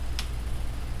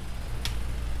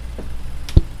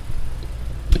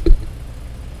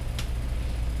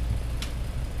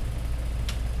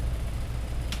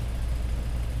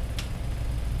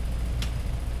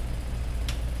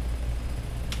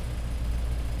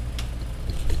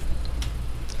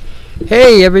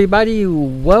Hey everybody,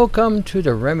 welcome to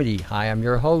The Remedy. Hi, I'm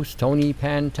your host, Tony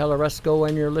Pantelleresco,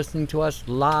 and you're listening to us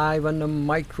live on the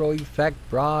Micro Effect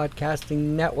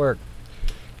Broadcasting Network.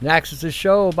 You can access the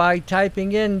show by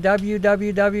typing in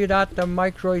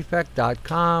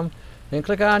www.themicroeffect.com and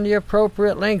click on the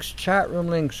appropriate links, chat room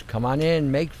links. Come on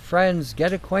in, make friends,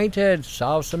 get acquainted,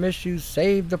 solve some issues,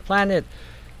 save the planet,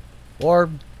 or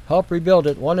help rebuild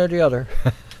it, one or the other.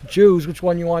 Choose which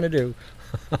one you want to do.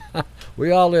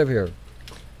 We all live here.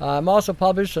 I'm also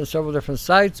published on several different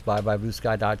sites,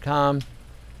 buyebluesky.com,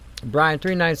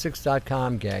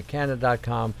 brian396.com,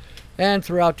 gagcanada.com, and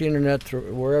throughout the internet,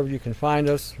 wherever you can find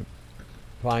us,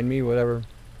 find me, whatever.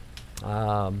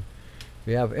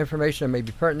 We have information that may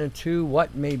be pertinent to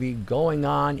what may be going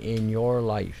on in your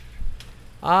life.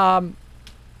 I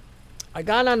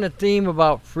got on the theme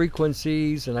about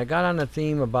frequencies, and I got on the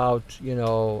theme about,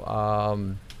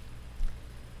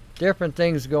 different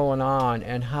things going on,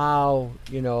 and how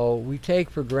we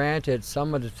take for granted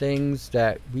some of the things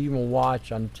that we even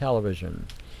watch on television.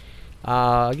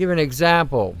 I'll give you an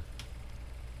example.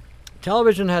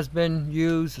 Television has been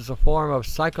used as a form of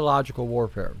psychological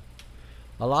warfare.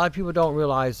 A lot of people don't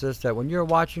realize this, that when you're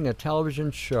watching a television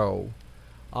show,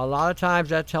 a lot of times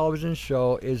that television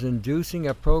show is inducing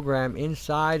a program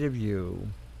inside of you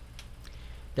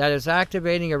that is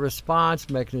activating a response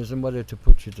mechanism, whether to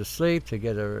put you to sleep, to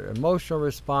get an emotional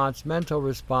response, mental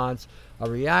response,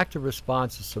 a reactive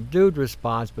response, a subdued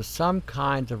response, but some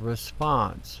kind of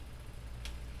response.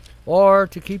 Or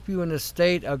to keep you in a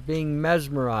state of being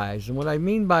mesmerized. And what I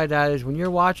mean by that is when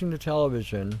you're watching the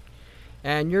television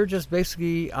and you're just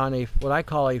basically on what I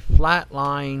call a flat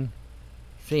line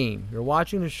theme. You're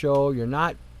watching the show, you're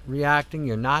not reacting,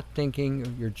 you're not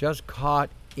thinking, you're just caught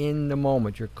in the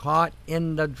moment. You're caught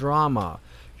in the drama.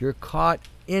 You're caught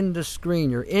in the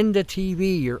screen. You're in the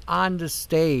TV. You're on the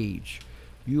stage.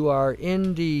 You are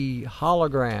in the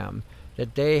hologram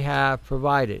that they have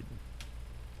provided.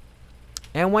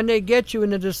 And when they get you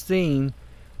into this theme,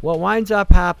 what winds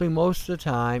up happening most of the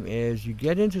time is you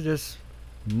get into this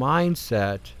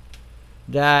mindset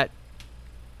that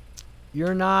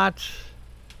you're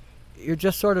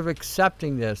just sort of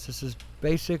accepting this. This is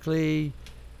basically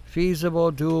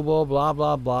feasible, doable, blah,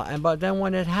 blah, blah. But then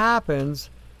when it happens,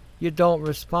 you don't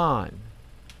respond.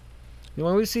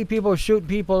 When we see people shooting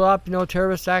people up,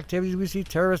 terrorist activities, we see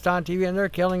terrorists on TV and they're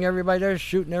killing everybody, they're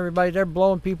shooting everybody, they're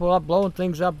blowing people up, blowing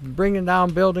things up, bringing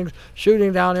down buildings,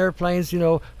 shooting down airplanes,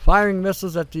 firing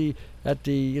missiles at the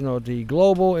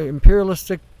global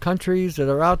imperialistic countries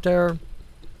that are out there.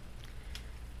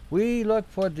 We look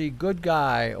for the good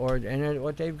guy, and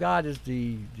what they've got is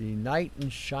the knight in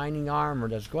shining armor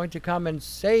that's going to come and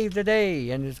save the day,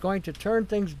 and is going to turn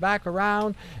things back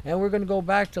around, and we're going to go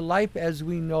back to life as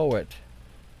we know it.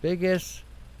 Biggest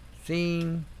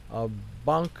theme of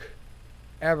bunk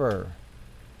ever.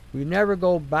 We never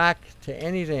go back to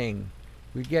anything.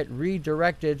 We get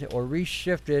redirected or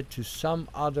reshifted to some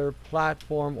other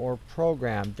platform or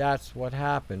program. That's what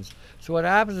happens. So what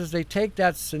happens is they take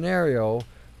that scenario,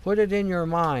 put it in your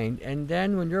mind, and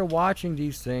then when you're watching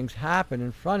these things happen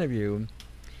in front of you,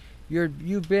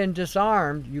 you've been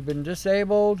disarmed, you've been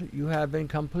disabled, you have been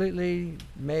completely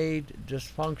made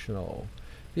dysfunctional.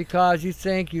 Because you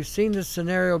think you've seen this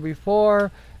scenario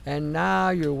before, and now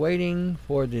you're waiting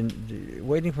for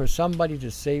somebody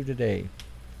to save the day.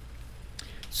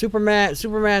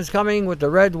 Superman's coming with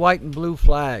the red, white, and blue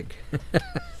flag.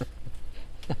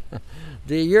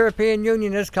 The European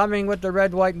Union is coming with the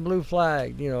red, white, and blue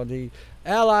flag. The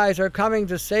allies are coming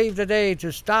to save the day,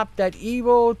 to stop that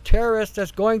evil terrorist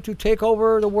that's going to take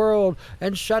over the world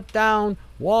and shut down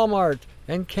Walmart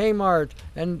and Kmart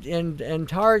and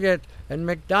Target and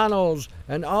McDonald's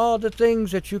and all the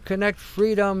things that you connect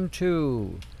freedom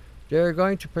to. They're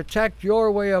going to protect your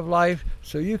way of life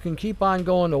so you can keep on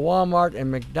going to Walmart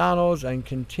and McDonald's and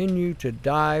continue to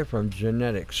die from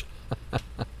genetics.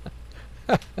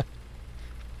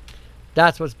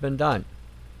 That's what's been done.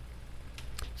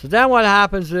 So then what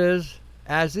happens is,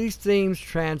 as these themes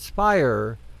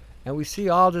transpire, and we see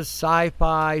all this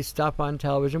sci-fi stuff on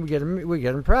television, we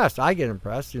get impressed. I get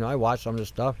impressed. I watch some of this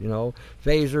stuff.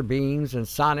 Phaser beams and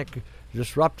sonic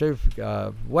disruptive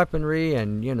weaponry,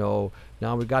 and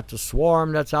now we got the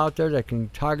swarm that's out there that can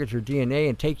target your DNA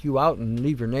and take you out and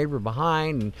leave your neighbor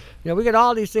behind. And we get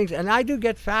all these things, and I do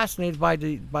get fascinated by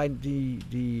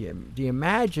the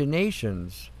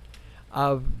imaginations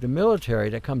of the military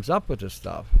that comes up with this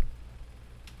stuff.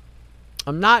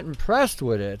 I'm not impressed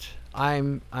with it.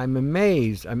 I'm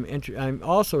amazed. I'm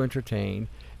also entertained,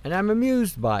 and I'm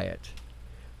amused by it.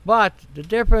 But the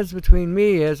difference between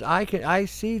me is I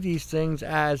see these things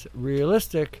as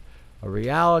realistic a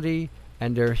reality,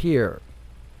 and they're here.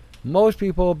 Most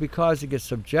people, because they get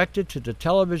subjected to the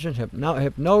television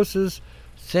hypnosis,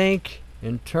 think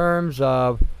in terms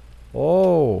of,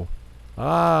 oh,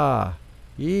 ah,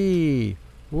 ee,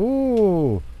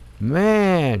 ooh,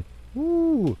 man,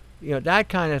 ooh, that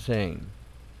kind of thing.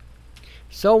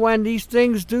 So when these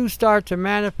things do start to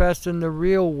manifest in the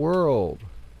real world,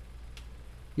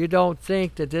 you don't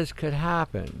think that this could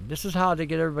happen. This is how they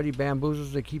get everybody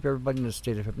bamboozled. They keep everybody in a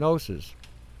state of hypnosis.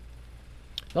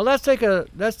 Now let's take a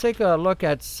look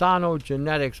at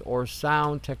sonogenetics, or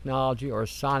sound technology, or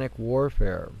sonic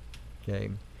warfare. Okay,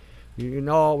 we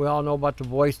all know about the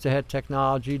voice-to-head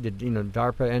technology, the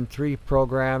DARPA N3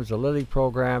 programs, the Lily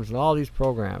programs, and all these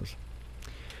programs.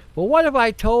 But what if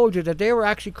I told you that they were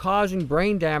actually causing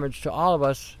brain damage to all of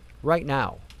us right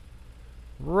now?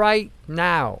 Right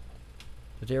now,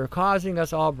 that they were causing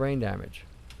us all brain damage,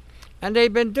 and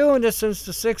they've been doing this since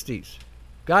the '60s.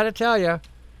 Got to tell you.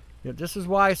 This is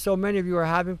why so many of you are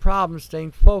having problems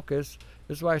staying focused.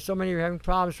 This is why so many of you are having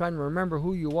problems trying to remember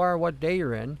who you are, what day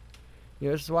you're in.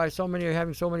 This is why so many are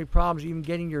having so many problems even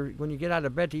getting when you get out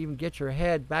of bed, to even get your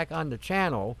head back on the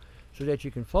channel so that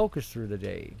you can focus through the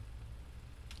day.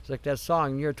 It's like that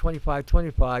song, Year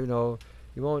 2525,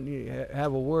 you won't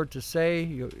have a word to say.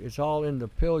 It's all in the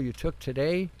pill you took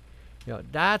today.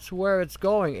 That's where it's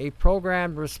going, a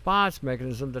programmed response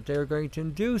mechanism that they're going to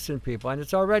induce in people, and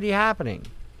it's already happening.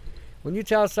 When you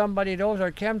tell somebody those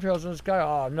are chemtrails in the sky,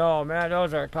 oh no, man,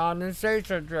 those are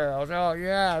condensation trails. Oh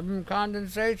yeah,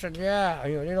 condensation, yeah.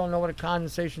 They don't know what a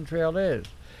condensation trail is.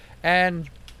 And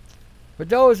for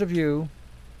those of you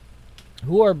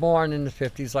who are born in the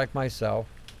 50s like myself,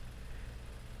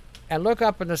 and look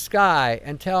up in the sky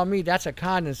and tell me that's a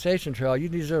condensation trail, you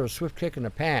deserve a swift kick in the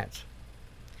pants.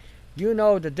 You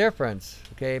know the difference,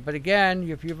 okay? But again,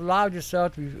 if you've allowed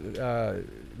yourself to be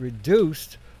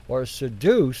reduced or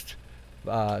seduced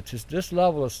to this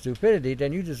level of stupidity,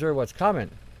 then you deserve what's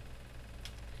coming.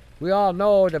 We all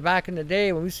know that back in the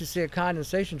day when we used to see a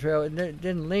condensation trail, it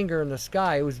didn't linger in the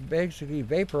sky. It was basically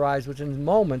vaporized within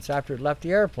moments after it left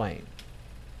the airplane.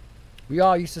 We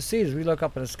all used to see it. As we look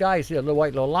up in the sky, you see a little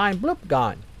white little line, bloop,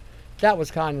 gone. That was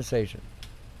condensation.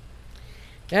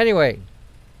 Anyway,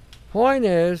 point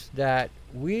is that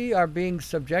we are being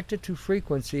subjected to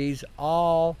frequencies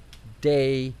all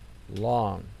day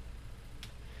long.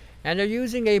 And they're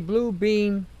using a blue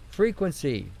beam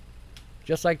frequency,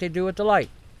 just like they do with the light.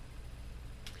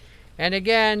 And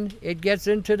again, it gets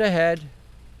into the head,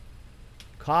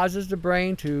 causes the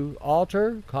brain to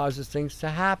alter, causes things to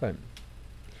happen.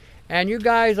 And you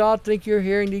guys all think you're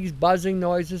hearing these buzzing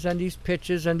noises and these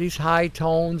pitches and these high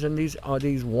tones and these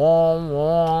wong,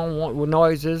 wong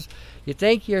noises. You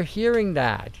think you're hearing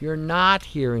that. You're not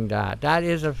hearing that. That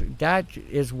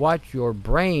is what your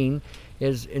brain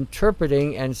is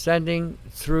interpreting and sending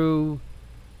through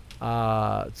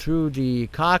the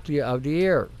cochlea of the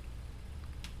ear.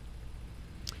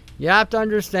 You have to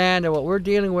understand that what we're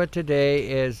dealing with today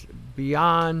is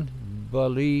beyond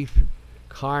belief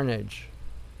carnage.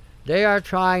 They are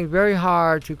trying very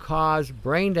hard to cause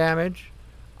brain damage,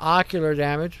 ocular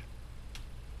damage,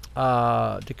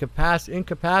 to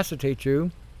incapacitate you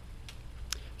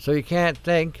so you can't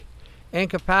think,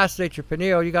 incapacitate your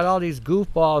pineal. You got all these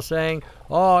goofballs saying,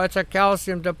 oh, it's a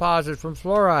calcium deposit from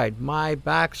fluoride. My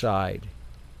backside.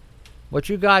 What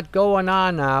you got going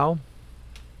on now?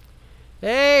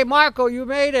 Hey, Marco, you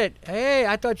made it. Hey,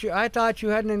 I thought you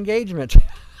had an engagement.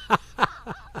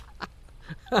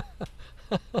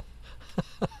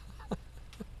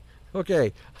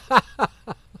 Okay.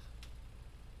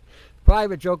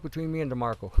 Private joke between me and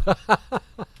DeMarco.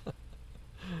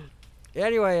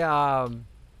 Anyway,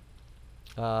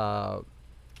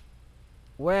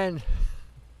 when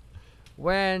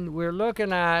we're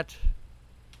looking at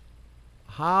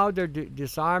how they're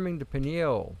disarming the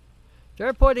pineal,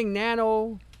 they're putting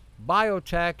nano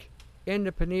biotech in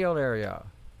the pineal area.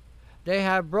 They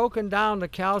have broken down the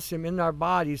calcium in our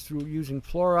bodies through using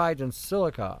fluoride and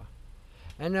silica.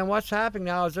 And then what's happening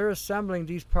now is they're assembling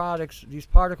these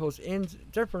particles in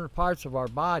different parts of our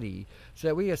body, so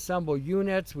that we assemble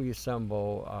units, we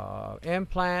assemble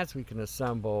implants, we can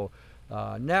assemble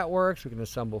networks, we can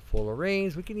assemble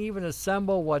fullerenes, we can even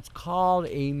assemble what's called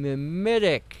a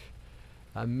mimetic.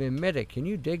 A mimetic. Can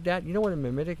you dig that? You know what a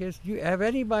mimetic is?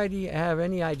 Anybody have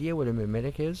any idea what a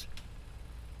mimetic is?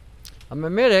 A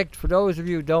mimetic, for those of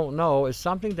you who don't know, is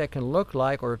something that can look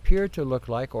like or appear to look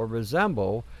like or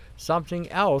resemble something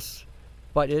else,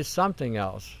 but is something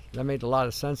else. That made a lot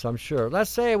of sense, I'm sure. Let's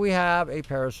say we have a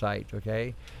parasite,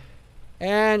 okay?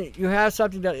 And you have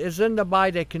something that is in the body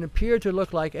that can appear to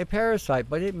look like a parasite,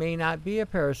 but it may not be a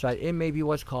parasite. It may be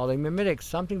what's called a mimetic,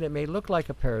 something that may look like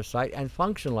a parasite and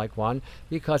function like one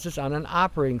because it's on an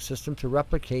operating system to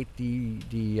replicate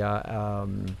the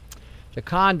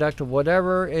conduct of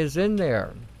whatever is in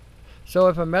there. So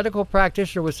if a medical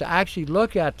practitioner was to actually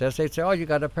look at this, they'd say, oh, you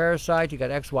got a parasite, you got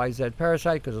XYZ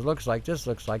parasite because it looks like this,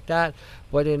 looks like that.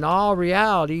 But in all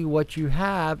reality, what you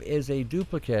have is a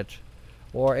duplicate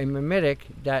or a mimetic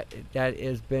that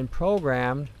has been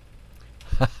programmed.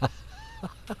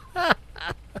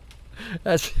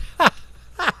 That's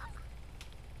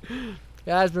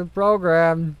has been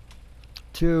programmed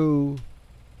to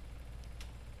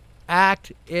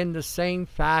act in the same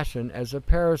fashion as a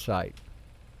parasite.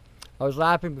 I was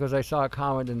laughing because I saw a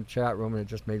comment in the chat room and it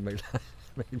just made me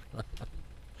laugh.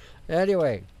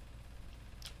 Anyway,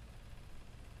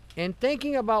 in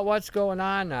thinking about what's going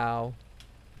on now,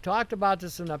 we talked about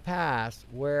this in the past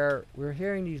where we're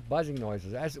hearing these buzzing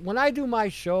noises. When I do my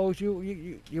shows,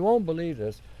 you won't believe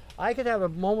this. I could have a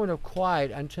moment of quiet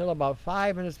until about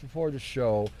 5 minutes before the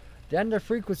show. Then the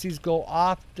frequencies go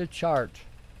off the chart.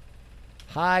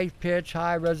 High pitch,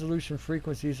 high resolution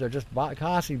frequencies are just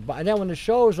constantly. And then when the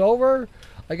show is over,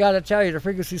 I got to tell you, the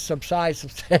frequencies subside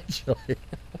substantially.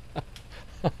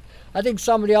 I think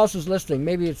somebody else is listening.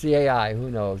 Maybe it's the AI.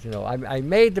 Who knows? You know, I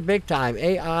made the big time.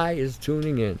 AI is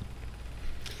tuning in.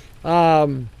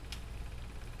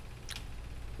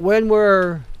 When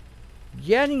we're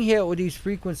getting hit with these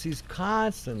frequencies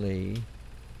constantly,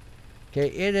 okay,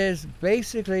 it is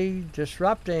basically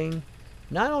disrupting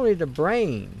not only the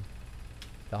brain,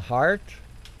 the heart,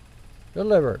 the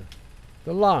liver,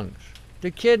 the lungs,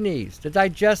 the kidneys, the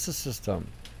digestive system,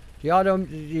 the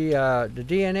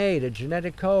DNA, the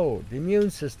genetic code, the immune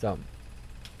system,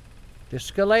 the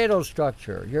skeletal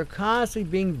structure. You're constantly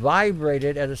being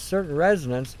vibrated at a certain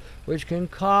resonance, which can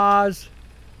cause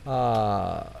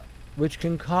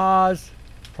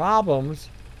problems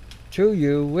to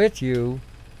you, with you,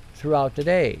 throughout the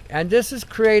day. And this is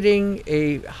creating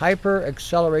a hyper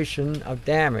acceleration of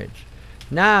damage.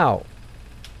 Now,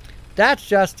 that's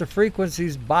just the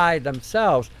frequencies by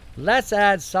themselves. Let's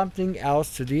add something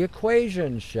else to the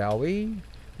equation, shall we?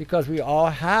 Because we all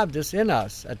have this in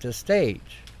us at this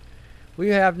stage. We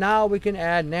can add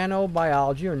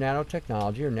nanobiology or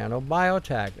nanotechnology or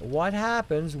nanobiotech. What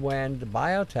happens when the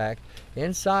biotech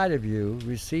inside of you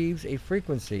receives a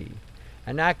frequency,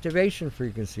 an activation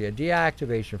frequency, a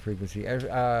deactivation frequency,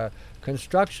 a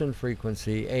construction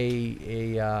frequency,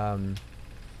 a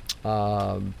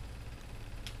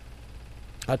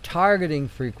targeting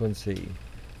frequency?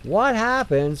 What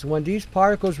happens when these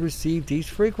particles receive these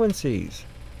frequencies?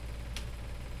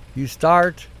 You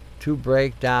start to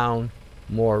break down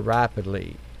more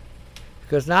rapidly,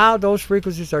 because now those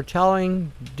frequencies are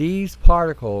telling these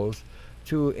particles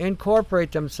to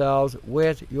incorporate themselves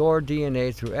with your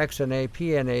DNA through XNA,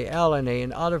 PNA, LNA,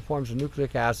 and other forms of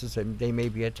nucleic acids that they may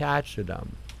be attached to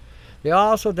them. They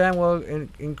also then will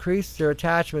increase their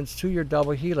attachments to your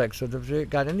double helix. So if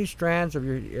you've got any strands of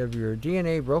your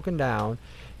DNA broken down,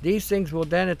 these things will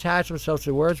then attach themselves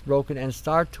to where it's broken and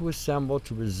start to assemble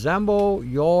to resemble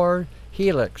your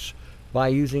helix by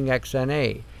using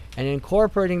XNA. And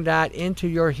incorporating that into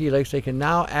your helix, they can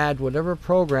now add whatever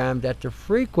program that the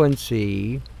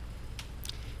frequency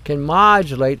can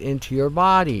modulate into your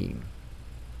body.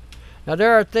 Now,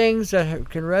 there are things that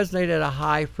can resonate at a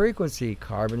high frequency.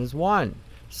 Carbon is one.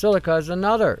 Silica is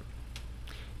another.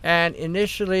 And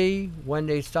initially, when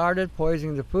they started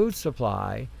poisoning the food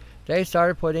supply, they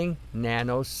started putting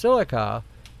nanosilica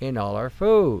in all our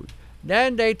food.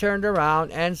 Then they turned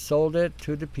around and sold it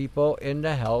to the people in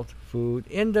the health food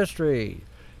industry.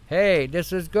 Hey,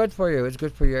 this is good for you. It's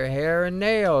good for your hair and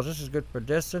nails. This is good for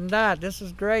this and that. This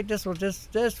is great. This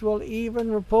will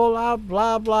even pull out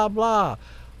blah, blah, blah.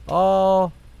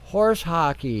 All horse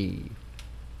hockey.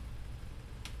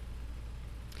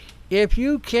 If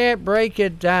you can't break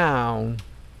it down,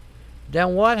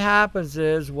 then what happens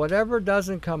is whatever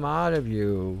doesn't come out of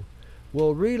you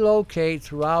will relocate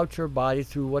throughout your body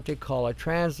through what they call a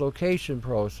translocation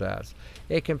process.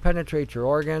 It can penetrate your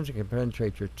organs, it can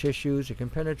penetrate your tissues, it can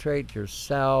penetrate your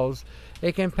cells,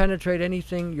 it can penetrate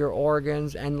anything, your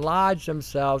organs, and lodge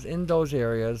themselves in those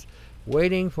areas,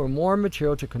 waiting for more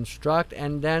material to construct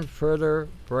and then further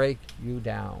break you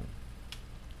down.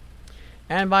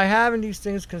 And by having these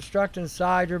things construct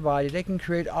inside your body, they can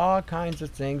create all kinds of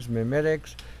things: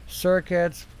 mimetics,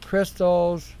 circuits,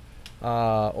 crystals,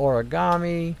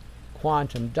 origami,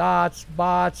 quantum dots,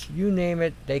 bots, you name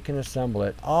it, they can assemble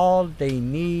it. All they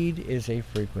need is a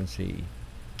frequency.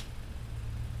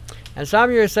 And some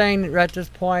of you are saying at this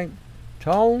point,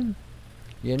 Tone,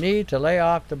 You need to lay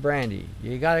off the brandy.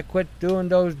 You got to quit doing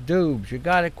those doobs. You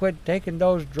got to quit taking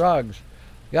those drugs.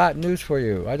 Got news for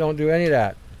you. I don't do any of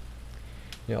that.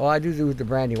 I do the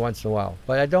brandy once in a while,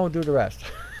 but I don't do the rest.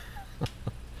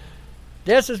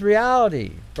 This is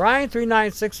reality. Brian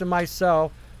 396 and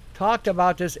myself talked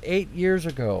about this 8 years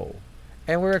ago,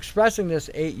 and we're expressing this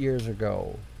 8 years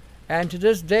ago. And to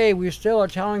this day, we still are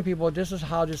telling people this is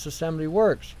how this assembly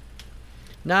works.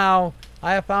 Now,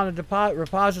 I have found a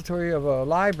repository of a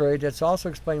library that's also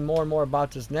explained more and more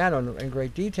about this nano in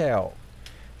great detail.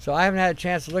 So I haven't had a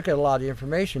chance to look at a lot of the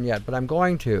information yet, but I'm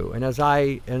going to. And as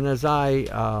I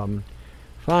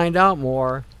find out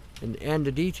more and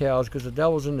the details, because the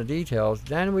devil's in the details,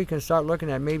 then we can start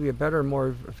looking at maybe a better,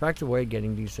 more effective way of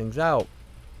getting these things out.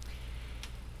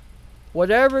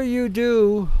 Whatever you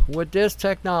do with this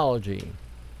technology,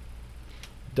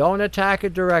 don't attack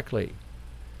it directly.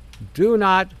 Do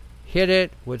not hit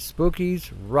it with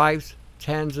spookies, rifes,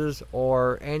 tenses,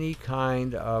 or any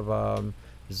kind of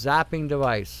zapping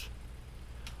device.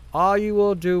 All you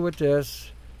will do with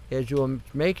this is you will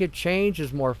make it change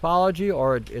its morphology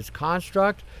or its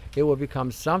construct. It will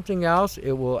become something else.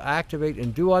 It will activate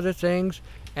and do other things,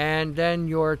 and then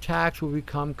your attacks will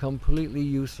become completely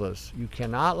useless. You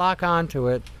cannot lock onto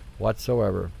it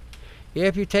whatsoever.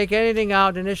 If you take anything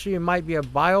out, initially it might be a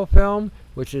biofilm,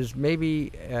 which is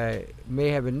maybe may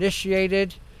have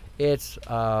initiated its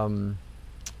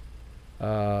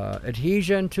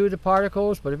adhesion to the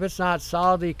particles, but if it's not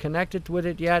solidly connected with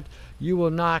it yet, you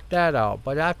will knock that out.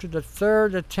 But after the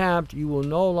third attempt, you will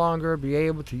no longer be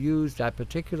able to use that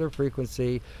particular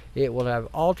frequency. It will have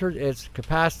altered its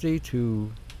capacity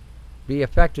to be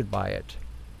affected by it.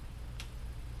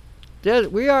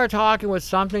 We are talking with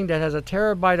something that has a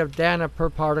terabyte of data per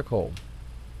particle.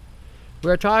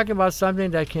 We're talking about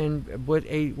something that can,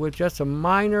 with just a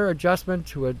minor adjustment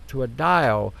to a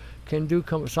dial, can do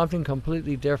something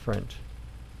completely different.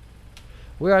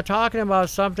 We are talking about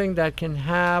something that can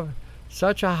have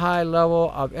such a high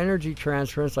level of energy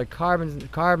transference, like carbon.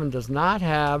 Carbon does not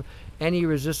have any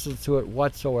resistance to it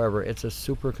whatsoever. It's a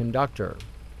superconductor.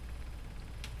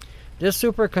 This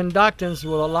superconductance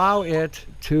will allow it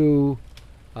to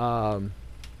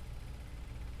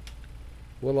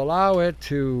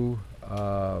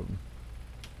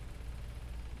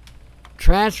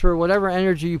transfer whatever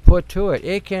energy you put to it.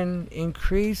 It can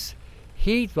increase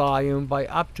heat volume by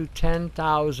up to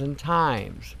 10,000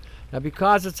 times. Now,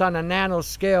 because it's on a nano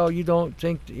scale, you don't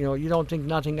think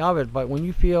nothing of it. But when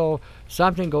you feel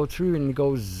something go through and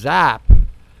go zap,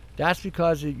 that's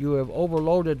because you have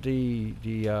overloaded the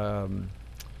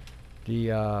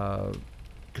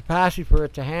capacity for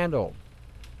it to handle.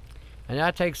 And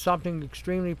that takes something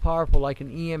extremely powerful like an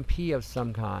EMP of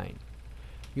some kind.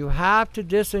 You have to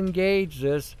disengage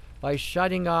this by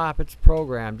shutting off its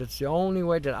program. That's the only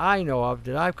way that I know of,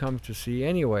 that I've come to see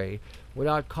anyway,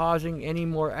 without causing any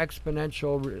more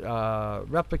exponential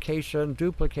replication,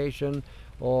 duplication,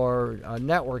 or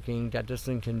networking that this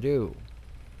thing can do.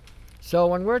 So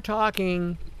when we're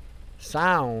talking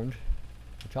sound,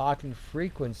 we're talking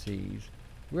frequencies,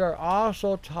 we are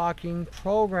also talking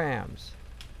programs.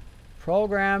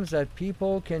 Programs that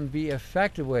people can be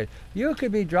effective with. You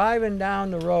could be driving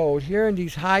down the road hearing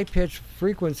these high-pitched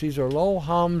frequencies or low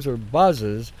hums or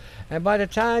buzzes, and by the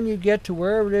time you get to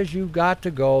wherever it is you've got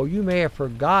to go, you may have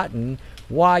forgotten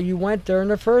why you went there in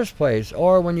the first place.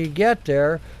 Or when you get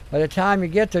there, by the time you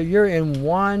get there, you're in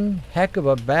one heck of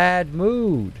a bad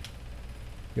mood.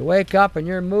 You wake up and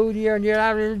you're moodier and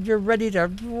you're ready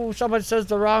to, someone says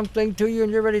the wrong thing to you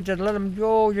and you're ready to let them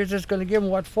go. You're just going to give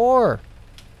them what for.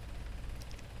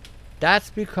 That's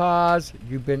because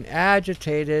you've been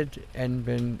agitated and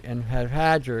have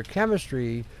had your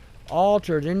chemistry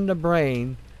altered in the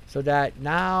brain, so that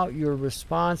now you're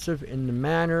responsive in the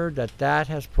manner that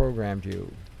has programmed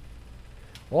you.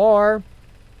 Or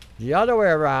the other way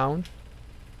around,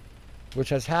 which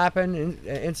has happened in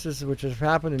instances which has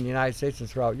happened in the United States and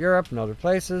throughout Europe and other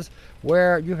places,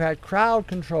 where you've had crowd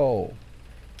control.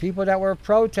 People that were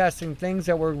protesting things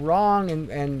that were wrong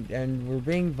and were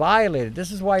being violated.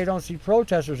 This is why you don't see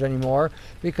protesters anymore,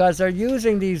 because they're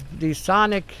using these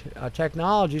sonic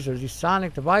technologies or these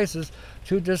sonic devices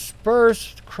to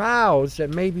disperse crowds that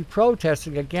may be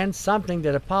protesting against something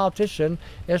that a politician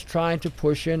is trying to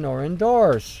push in or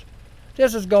endorse.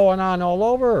 This is going on all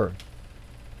over.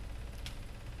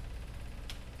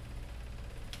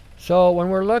 So when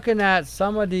we're looking at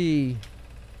some of the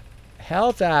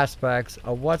health aspects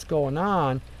of what's going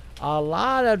on, a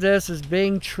lot of this is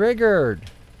being triggered.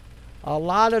 A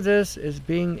lot of this is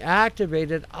being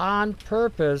activated on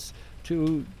purpose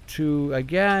to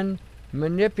again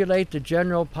manipulate the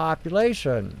general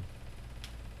population.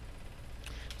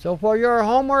 So for your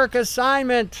homework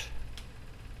assignment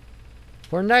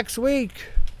for next week,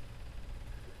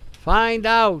 find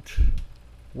out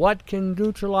what can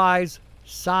neutralize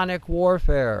sonic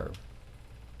warfare.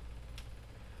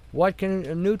 What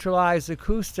can neutralize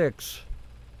acoustics?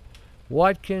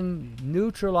 What can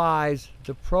neutralize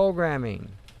the programming?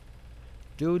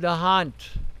 Do the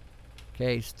hunt.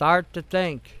 Okay, start to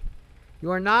think.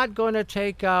 You are not going to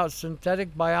take out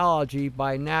synthetic biology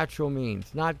by natural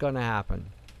means. Not going to happen.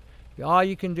 All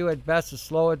you can do at best is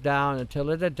slow it down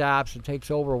until it adapts and takes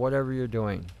over whatever you're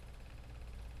doing.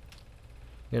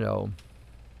 You know.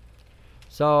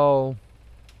 So,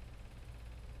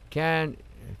 can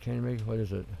you make, what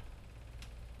is it?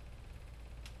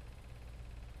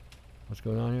 What's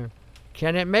going on here?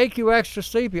 Can it make you extra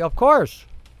sleepy? Of course.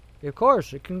 Of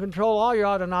course. It can control all your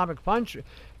autonomic function.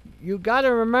 You've got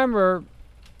to remember,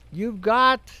 you've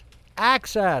got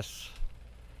access.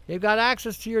 They've got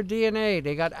access to your DNA.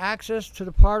 They got access to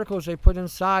the particles they put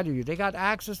inside of you. They got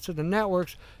access to the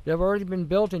networks that have already been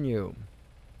built in you.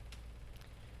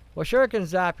 Well, sure, it can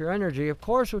zap your energy. Of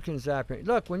course it can zap your...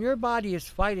 Look, when your body is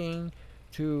fighting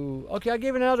to... Okay, I'll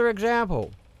give you another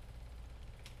example.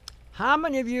 How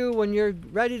many of you, when you're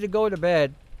ready to go to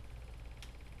bed,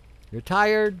 you're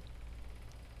tired,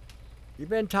 you've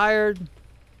been tired,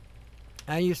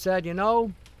 and you said, you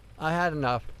know, I had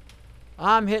enough.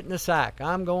 I'm hitting the sack.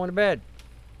 I'm going to bed.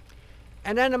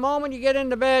 And then the moment you get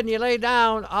into bed and you lay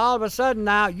down, all of a sudden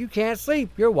now you can't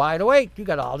sleep. You're wide awake. You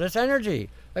got all this energy.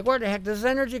 Like, where the heck does this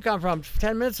energy come from?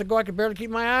 10 minutes ago, I could barely keep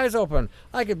my eyes open.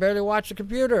 I could barely watch the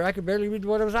computer. I could barely read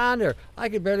what was on there. I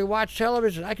could barely watch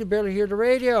television. I could barely hear the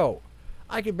radio.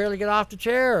 I could barely get off the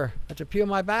chair. I had to peel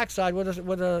my backside with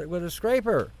a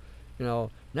scraper. You know,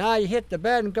 now you hit the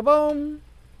bed and kaboom,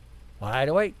 wide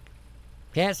awake.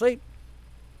 Can't sleep.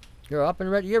 You're up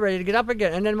and ready. You're ready to get up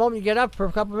again. And then the moment you get up for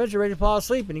a couple of minutes, you're ready to fall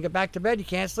asleep. And you get back to bed, you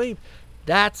can't sleep.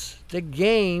 That's the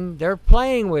game they're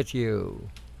playing with you.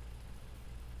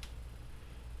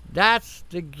 That's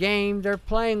the game they're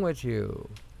playing with you.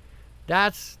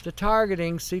 That's the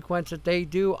targeting sequence that they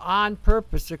do on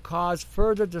purpose to cause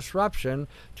further disruption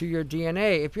to your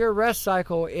DNA. If your rest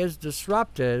cycle is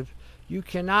disruptive, you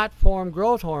cannot form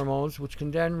growth hormones, which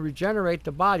can then regenerate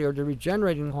the body, or the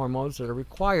regenerating hormones that are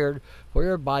required for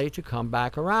your body to come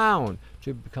back around,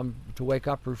 to wake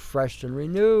up refreshed and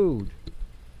renewed.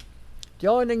 The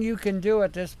only thing you can do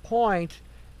at this point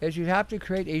is you have to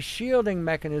create a shielding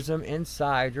mechanism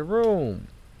inside your room.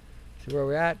 See where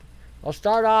we're at? I'll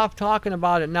start off talking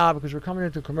about it now because we're coming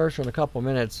into commercial in a couple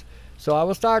minutes. So I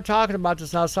will start talking about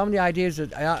this now. Some of the ideas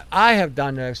that I have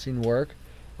done that I've seen work,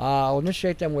 I'll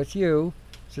initiate them with you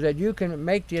so that you can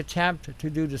make the attempt to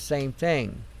do the same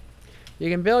thing. You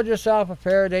can build yourself a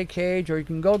Faraday cage, or you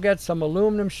can go get some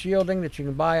aluminum shielding that you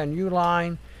can buy on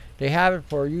Uline. They have it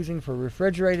for using for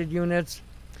refrigerated units.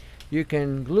 You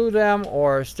can glue them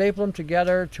or staple them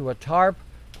together to a tarp,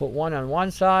 put one on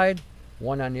one side,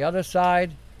 one on the other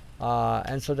side,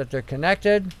 and so that they're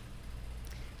connected.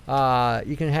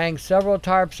 You can hang several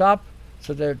tarps up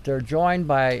so that they're joined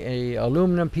by a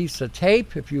aluminum piece of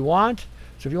tape if you want.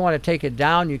 So if you want to take it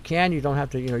down, you can. You don't have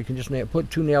to, you can just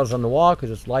put 2 nails on the wall because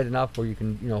it's light enough where you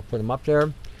can, put them up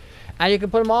there. And you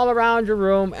can put them all around your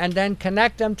room and then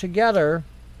connect them together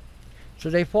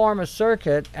so they form a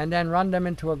circuit and then run them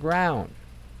into a ground.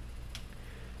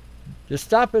 The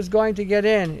stuff is going to get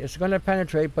in, it's going to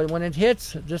penetrate, but when it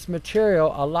hits this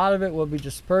material, a lot of it will be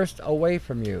dispersed away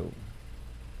from you.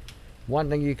 One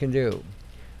thing you can do.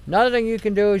 Another thing you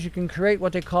can do is you can create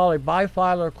what they call a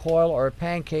bifilar coil or a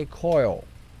pancake coil.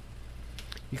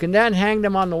 You can then hang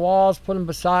them on the walls, put them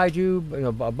beside you,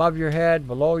 above your head,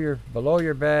 below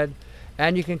your bed,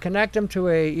 and you can connect them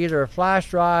to either a flash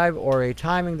drive or a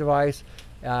timing device,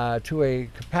 to a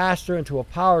capacitor and to a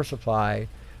power supply,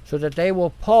 so that they will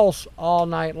pulse all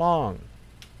night long.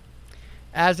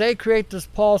 As they create this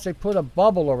pulse, they put a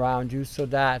bubble around you so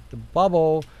that the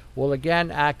bubble will again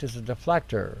act as a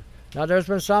deflector. Now, there's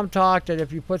been some talk that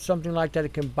if you put something like that,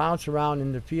 it can bounce around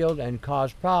in the field and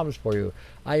cause problems for you.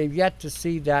 I have yet to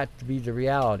see that to be the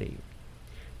reality.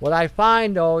 What I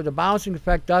find, though, the bouncing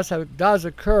effect does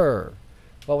occur.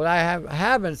 But what I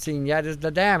haven't seen yet is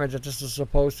the damage that this is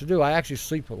supposed to do. I actually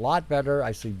sleep a lot better.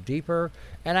 I sleep deeper.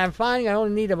 And I'm finding I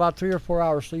only need about 3 or 4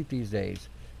 hours sleep these days.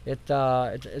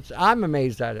 I'm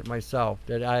amazed at it myself.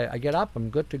 That I get up, I'm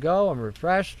good to go, I'm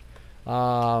refreshed.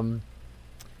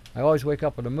 I always wake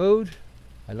up with a mood.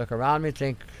 I look around me,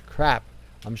 think, crap,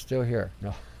 I'm still here.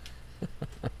 No.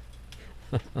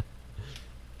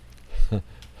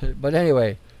 But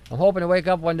anyway, I'm hoping to wake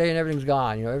up one day and everything's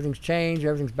gone. Everything's changed,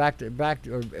 everything's back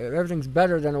to, or everything's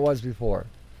better than it was before.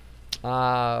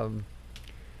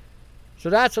 So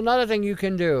that's another thing you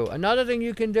can do. Another thing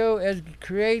you can do is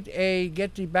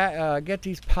get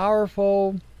these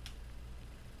powerful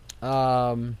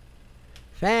fans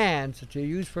that you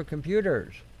use for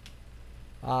computers.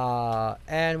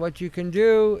 And what you can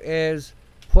do is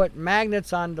put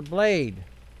magnets on the blade,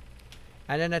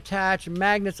 and then attach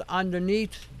magnets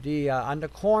underneath on the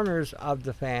corners of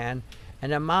the fan,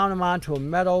 and then mount them onto a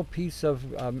metal piece of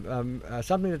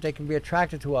something that they can be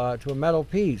attracted to a metal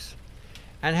piece,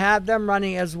 and have them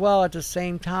running as well at the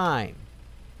same time.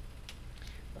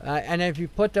 And if you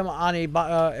put them on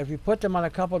a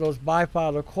couple of those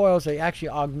bipolar coils, they actually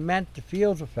augment the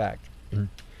field effect.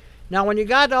 Now, when you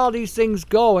got all these things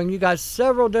going, you got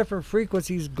several different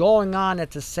frequencies going on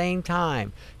at the same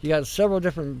time. You got several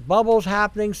different bubbles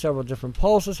happening, several different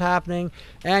pulses happening,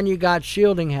 and you got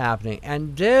shielding happening.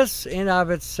 And this in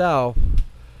of itself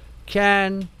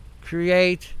can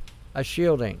create a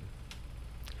shielding.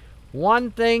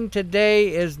 One thing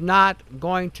today is not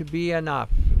going to be enough.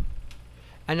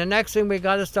 And the next thing we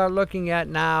got to start looking at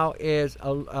now is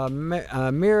a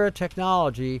mirror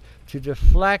technology to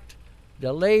deflect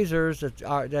the lasers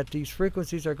that these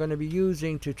frequencies are going to be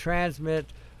using to transmit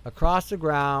across the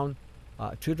ground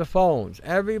to the phones.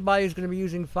 Everybody's going to be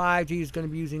using 5G, is going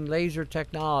to be using laser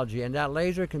technology, and that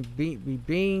laser can be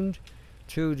beamed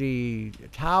to the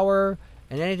tower,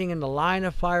 and anything in the line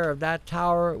of fire of that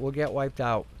tower will get wiped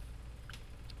out.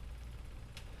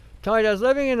 Tony, does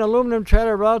living in an aluminum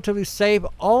trailer relatively safe?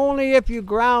 Only if you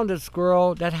ground it,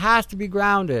 squirrel. That has to be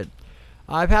grounded.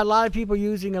 I've had a lot of people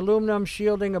using aluminum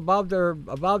shielding above their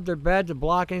bed to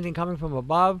block anything coming from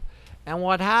above. And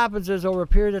what happens is, over a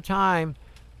period of time,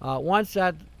 once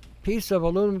that piece of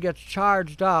aluminum gets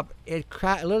charged up, it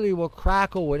literally will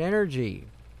crackle with energy.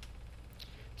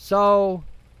 So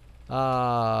you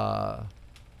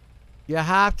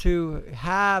have to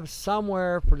have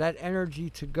somewhere for that energy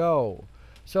to go.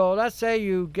 So let's say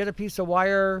you get a piece of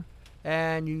wire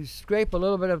and you scrape a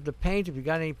little bit of the paint, if you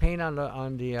got any paint on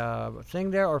the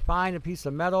thing there, or find a piece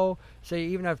of metal, say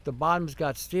even if the bottom's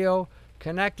got steel,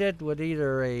 connect it with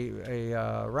either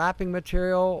a wrapping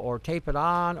material or tape it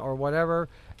on or whatever,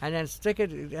 and then stick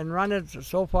it and run it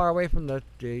so far away from the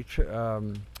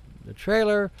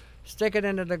trailer, stick it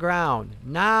into the ground.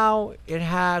 Now it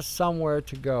has somewhere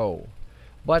to go.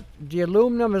 But the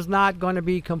aluminum is not going to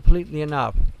be completely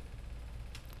enough.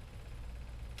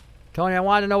 Tony, I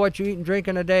want to know what you eat and drink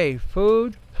in a day.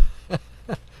 Food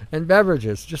and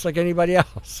beverages, just like anybody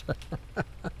else.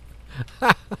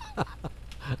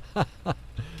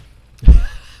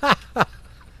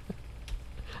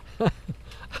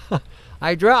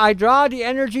 I draw the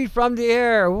energy from the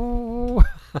air. Ooh.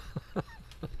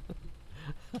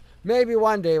 Maybe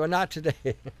one day, but not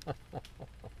today.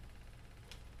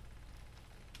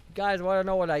 Guys want to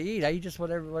know what I eat. I eat just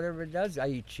whatever it does. I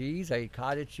eat cheese. I eat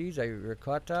cottage cheese. I eat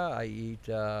ricotta. I eat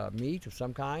meat of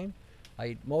some kind. I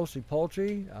eat mostly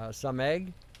poultry, some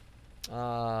egg.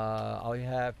 I'll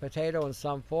have potato in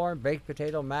some form, baked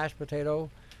potato, mashed potato,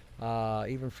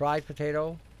 even fried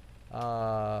potato.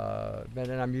 But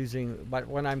then but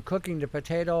when I'm cooking the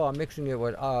potato, I'm mixing it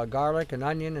with garlic and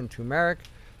onion and turmeric.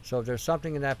 So if there's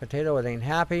something in that potato, it ain't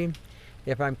happy.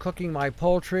 If I'm cooking my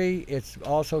poultry, it's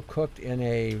also cooked in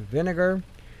a vinegar.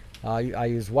 I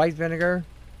use white vinegar.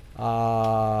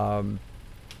 Come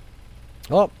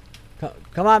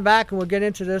on back and we'll get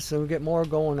into this and we'll get more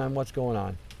going on what's going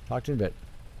on. Talk to you in a bit.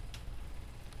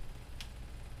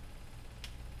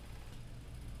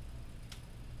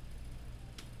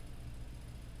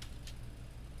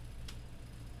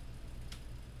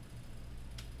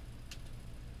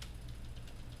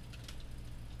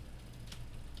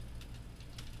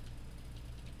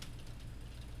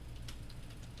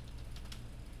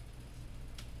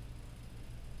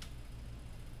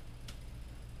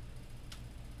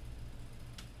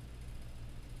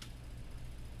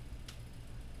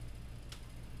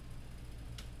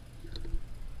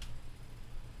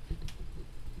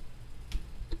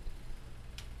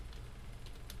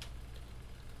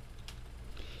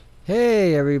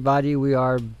 Hey everybody, we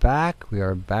are back. We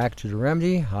are back to The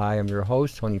Remedy. Hi, I'm your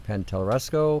host, Tony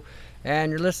Pantelresco,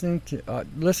 and you're listening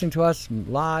to us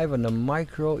live on the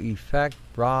Micro Effect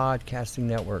Broadcasting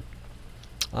Network.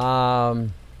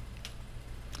 During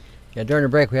the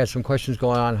break we had some questions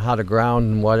going on how to ground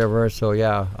and whatever, so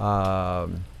yeah.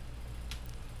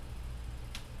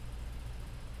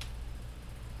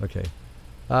 Okay.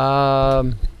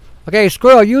 Okay,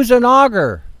 Squirrel, use an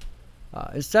auger.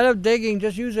 Instead of digging,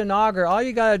 just use an auger. All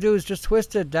you gotta do is just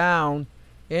twist it down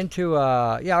into or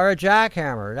a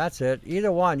jackhammer. That's it.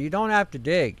 Either one. You don't have to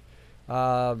dig. We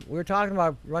were talking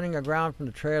about running a ground from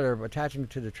the trailer, attaching it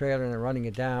to the trailer and then running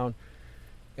it down.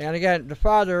 And again, the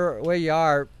farther away you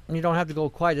are, you don't have to go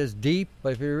quite as deep,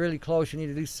 but if you're really close, you need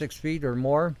at least 6 feet or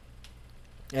more.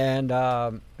 And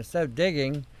instead of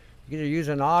digging, you either use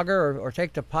an auger or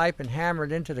take the pipe and hammer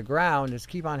it into the ground. Just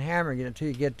keep on hammering it until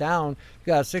you get down. If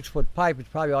you got a 6 foot pipe, it's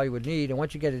probably all you would need. And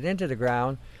once you get it into the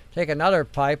ground, take another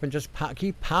pipe and just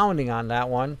keep pounding on that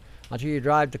one until you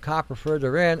drive the copper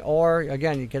further in. Or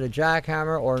again, you get a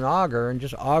jackhammer or an auger and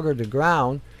just auger the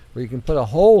ground where you can put a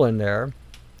hole in there.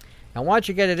 And once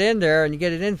you get it in there and you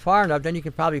get it in far enough, then you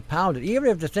can probably pound it. Even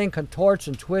if the thing contorts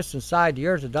and twists inside the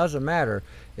earth, it doesn't matter.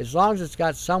 As long as it's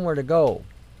got somewhere to go.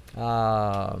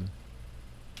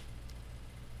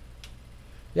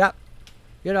 Yeah.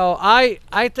 You know, I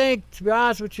think, to be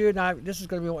honest with you, now this is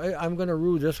going to be, I'm going to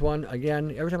rule this one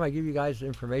again. Every time I give you guys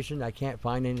information, I can't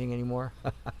find anything anymore.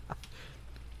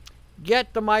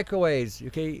 Get the microwaves.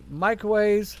 Okay,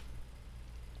 microwaves,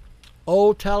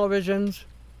 old televisions.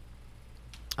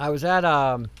 I was at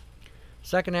a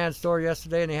secondhand store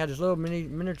yesterday, and they had this little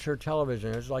miniature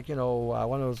television. It was like, one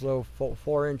of those little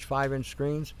 4-inch, 5-inch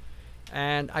screens.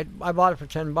 And I bought it for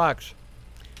 $10. I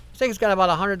think it's got about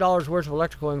 $100 worth of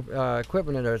electrical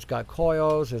equipment in there. It's got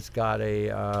coils, it's got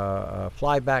a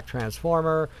flyback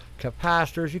transformer,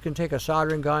 capacitors. You can take a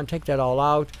soldering gun, take that all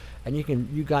out, and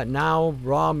you got now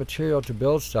raw material to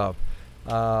build stuff.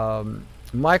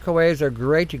 Microwaves are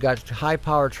great. You got high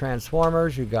power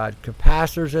transformers. You got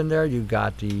capacitors in there. You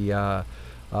got the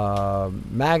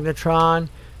magnetron.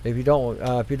 If you don't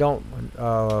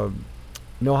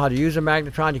know how to use a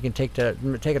magnetron, you can take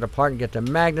it apart and get the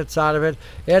magnets out of it.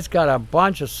 It's got a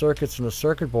bunch of circuits in the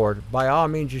circuit board. By all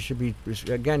means, you should be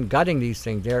again gutting these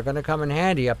things. They're going to come in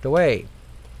handy up the way.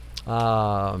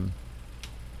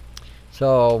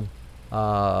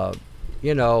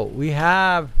 We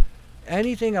have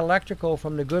anything electrical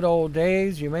from the good old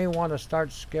days. You may want to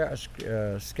start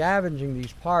scavenging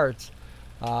these parts.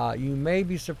 You may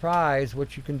be surprised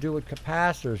what you can do with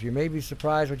capacitors. You may be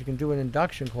surprised what you can do with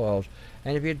induction coils.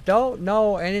 And if you don't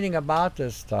know anything about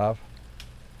this stuff,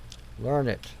 learn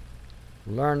it.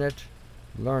 Learn it.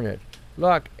 Learn it.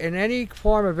 Look, in any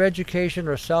form of education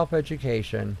or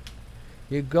self-education,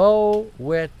 you go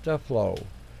with the flow.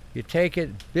 You take it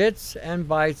bits and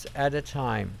bytes at a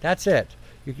time. That's it.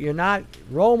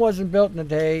 Rome wasn't built in a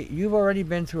day. You've already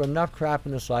been through enough crap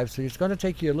in this life, so it's going to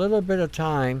take you a little bit of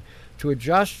time to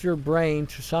adjust your brain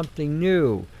to something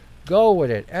new. Go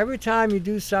with it. Every time you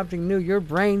do something new, your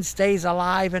brain stays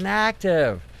alive and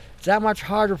active. It's that much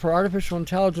harder for artificial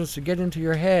intelligence to get into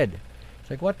your head. It's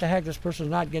like, what the heck? This person's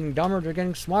not getting dumber, they're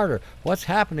getting smarter. What's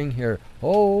happening here?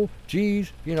 Oh,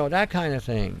 geez, that kind of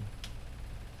thing.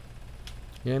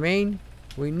 You know what I mean?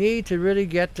 We need to really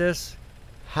get this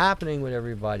happening with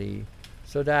everybody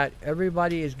so that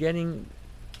everybody is getting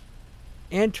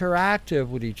interactive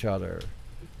with each other.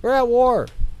 We're at war.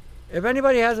 If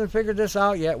anybody hasn't figured this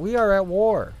out yet, we are at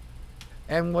war.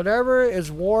 And whatever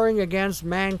is warring against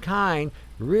mankind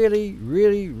really,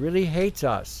 really, really hates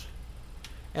us.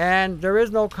 And there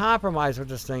is no compromise with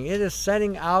this thing. It is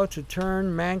setting out to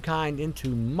turn mankind into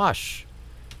mush.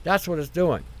 That's what it's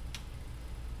doing.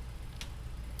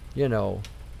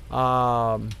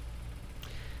 Starfire,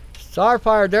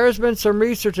 there's been some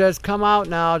research that's come out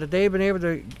now that they've been able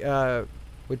to,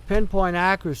 with pinpoint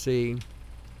accuracy,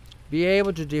 be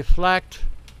able to deflect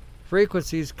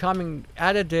frequencies coming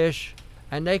at a dish,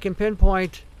 and they can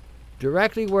pinpoint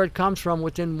directly where it comes from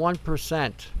within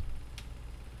 1%.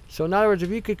 So in other words, if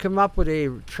you could come up with a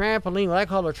trampoline, what I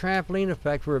call a trampoline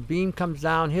effect, where a beam comes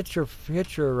down, hits your field,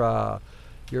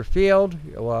 your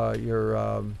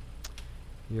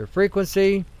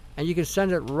frequency, and you can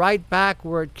send it right back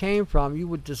where it came from, you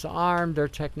would disarm their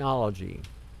technology.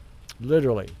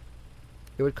 Literally.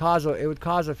 It would cause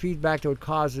a feedback that would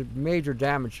cause major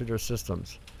damage to their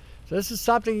systems. So this is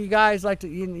something you guys like to,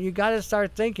 you got to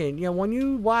start thinking. When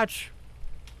you watch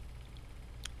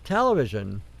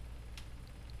television,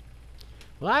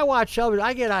 when I watch television,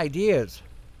 I get ideas.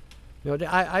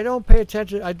 I don't pay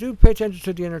attention. I do pay attention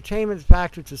to the entertainment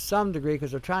factor to some degree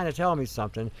because they're trying to tell me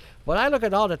something. But I look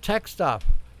at all the tech stuff.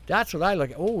 That's what I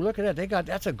look at. Oh, look at that!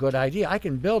 That's a good idea. I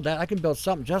can build that. I can build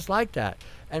something just like that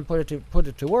and put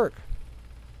it to work.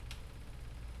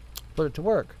 Put it to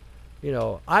work.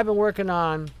 I've been working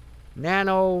on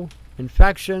nano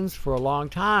infections for a long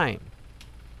time.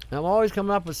 And I'm always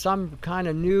coming up with some kind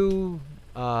of new,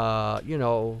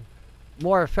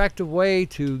 more effective way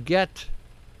to get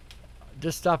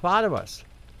this stuff out of us.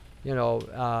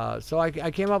 So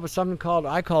I came up with something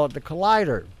I call it the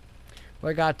collider. Where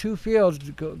I got two fields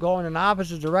going in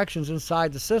opposite directions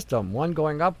inside the system. One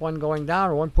going up, one going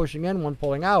down, or one pushing in, one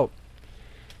pulling out.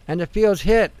 And the fields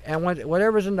hit, and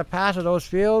whatever's in the path of those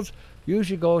fields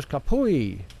usually goes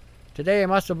kapui. Today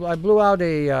I blew out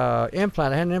a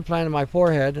implant. I had an implant in my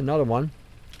forehead, another one,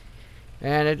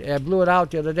 and I blew it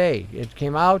out the other day. It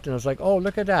came out and I was like, oh,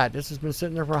 look at that. This has been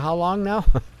sitting there for how long now?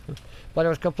 But it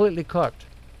was completely cooked.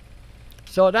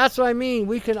 So that's what I mean.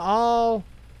 We can all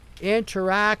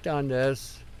interact on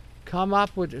this, come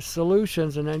up with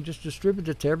solutions, and then just distribute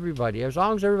it to everybody. As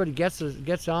long as everybody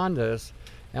gets on this,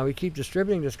 and we keep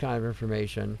distributing this kind of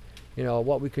information,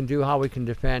 what we can do, how we can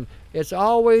defend, it's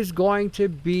always going to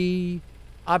be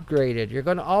upgraded. You're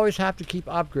going to always have to keep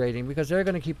upgrading, because they're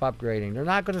going to keep upgrading. They're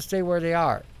not going to stay where they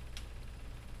are.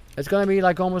 It's going to be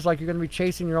almost like you're going to be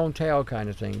chasing your own tail kind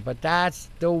of thing. But that's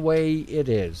the way it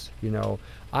is.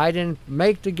 I didn't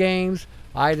make the games.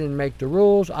 I didn't make the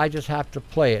rules. I just have to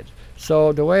play it.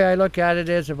 So the way I look at it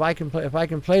is, if I can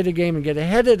play the game and get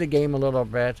ahead of the game a little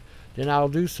bit, then I'll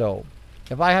do so.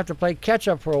 If I have to play catch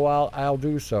up for a while, I'll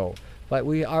do so. But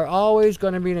we are always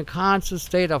going to be in a constant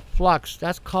state of flux.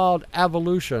 That's called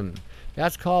evolution.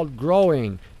 That's called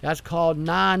growing. That's called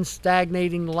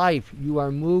non-stagnating life. You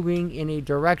are moving in a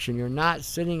direction. You're not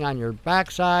sitting on your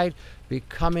backside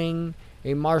becoming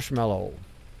a marshmallow.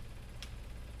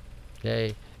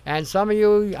 Okay? And some of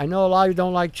you, I know a lot of you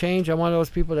don't like change. I'm one of those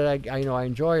people that I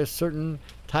enjoy a certain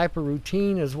type of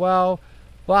routine as well.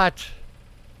 But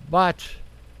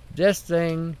this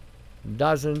thing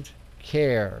doesn't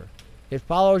care. It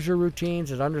follows your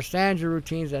routines, it understands your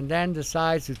routines, and then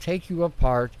decides to take you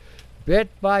apart bit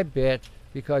by bit,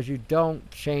 because you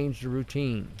don't change the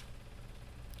routine.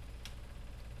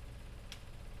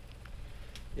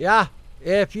 Yeah,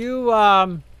 if you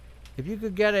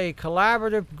could get a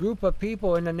collaborative group of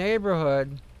people in the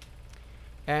neighborhood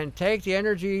and take the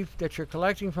energy that you're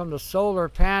collecting from the solar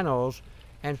panels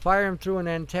and fire them through an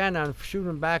antenna and shoot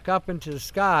them back up into the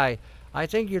sky, I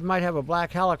think you might have a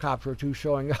black helicopter or two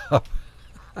showing up.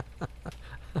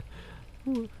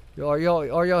 Or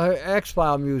you'll hear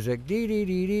X-File music. Dee dee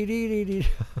dee dee dee dee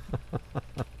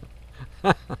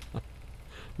dee.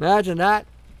 Imagine that.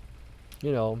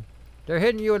 They're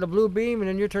hitting you with a blue beam, and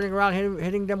then you're turning around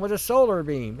hitting them with a solar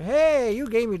beam. Hey, you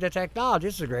gave me the technology.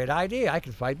 This is a great idea. I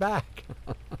can fight back.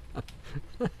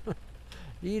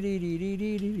 Dee dee dee dee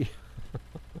dee dee.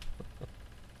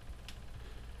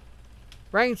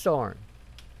 Brainstorm.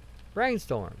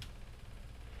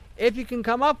 If you can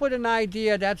come up with an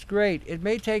idea, that's great. It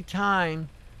may take time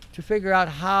to figure out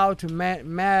how to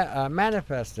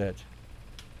manifest it.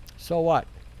 So what?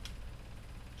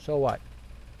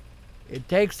 It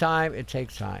takes time.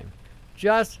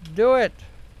 Just do it.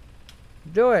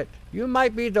 You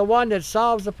might be the one that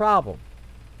solves the problem.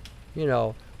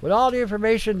 With all the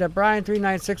information that Brian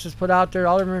 396 has put out there,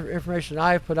 all the information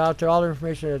I've put out there, all the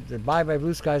information that Bye Bye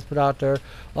Blue Skies put out there,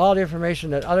 all the information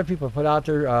that other people put out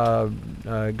there, a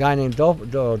guy named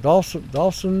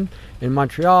Dawson in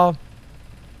Montreal,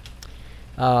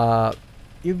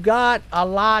 you've got a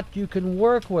lot you can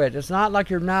work with. It's not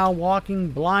like you're now walking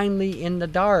blindly in the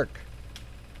dark.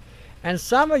 And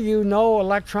some of you know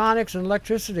electronics and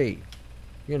electricity,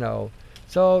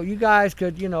 so you guys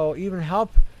could, even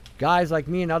help guys like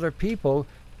me and other people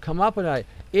come up with it.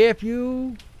 If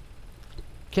you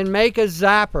can make a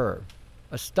zapper,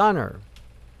 a stunner,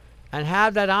 and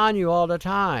have that on you all the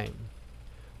time,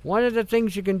 one of the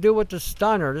things you can do with the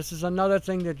stunner, this is another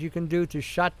thing that you can do to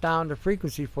shut down the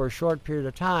frequency for a short period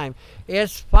of time,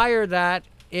 is fire that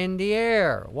in the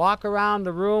air. Walk around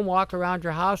the room, walk around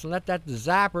your house, and let that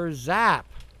zapper zap.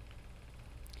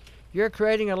 You're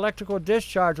creating an electrical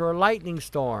discharge or a lightning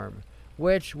storm,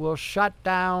 which will shut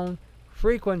down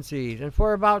frequencies. And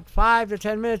for about 5 to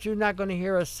 10 minutes, you're not going to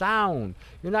hear a sound.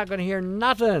 You're not going to hear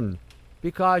nothing,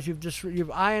 because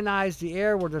you've ionized the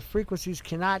air where the frequencies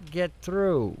cannot get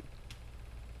through.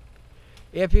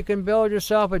 If you can build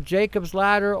yourself a Jacob's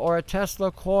ladder or a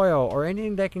Tesla coil or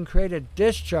anything that can create a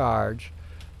discharge,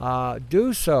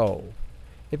 do so.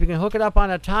 If you can hook it up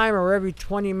on a timer where every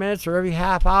 20 minutes or every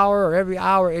half hour or every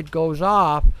hour it goes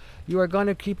off, you are going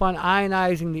to keep on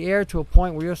ionizing the air to a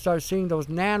point where you'll start seeing those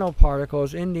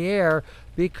nanoparticles in the air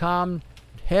become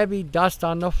heavy dust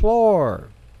on the floor.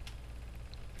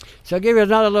 So I'll give you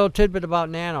another little tidbit about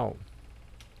nano.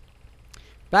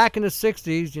 Back in the 60s,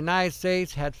 the United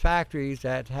States had factories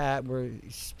that were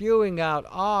spewing out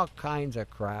all kinds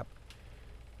of crap,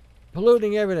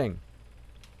 polluting everything.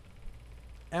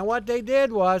 And what they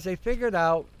did was they figured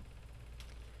out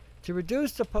to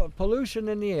reduce the pollution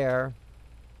in the air,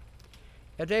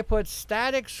 that they put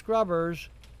static scrubbers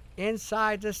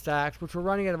inside the stacks, which were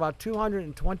running at about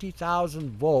 220,000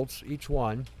 volts each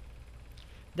one.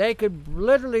 they could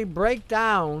literally break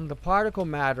down the particle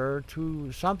matter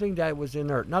to something that was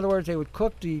inert. In other words, they would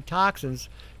cook the toxins.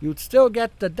 You'd still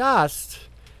get the dust,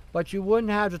 but you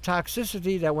wouldn't have the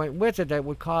toxicity that went with it that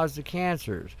would cause the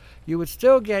cancers. You would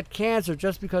still get cancer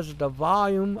just because of the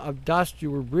volume of dust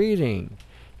you were breathing.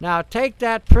 Now take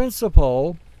that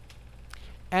principle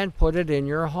and put it in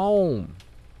your home.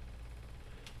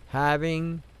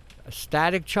 Having a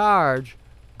static charge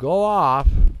go off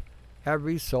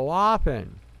every so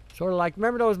often. Sort of like,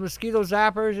 remember those mosquito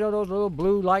zappers, those little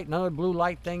blue light, another blue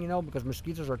light thing, because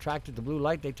mosquitoes are attracted to blue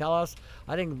light, they tell us.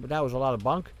 I think that was a lot of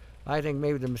bunk. I think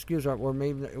maybe the mosquitoes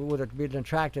would have been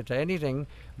attracted to anything,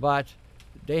 but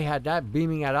they had that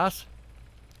beaming at us.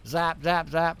 Zap, zap,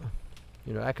 zap.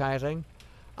 That kind of thing.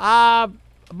 A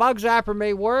bug zapper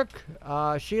may work,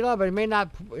 Sheila, but it may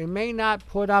not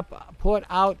put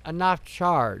out enough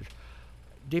charge.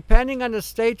 Depending on the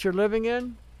state you're living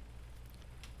in,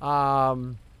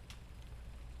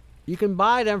 you can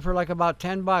buy them for like about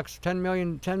 $10, 10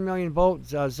 million volt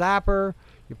zapper.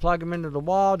 You plug them into the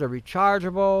wall, they're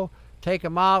rechargeable. Take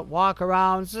them out, walk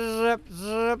around, zip,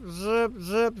 zip, zip,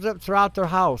 zip, zip throughout their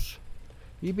house.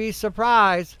 You'd be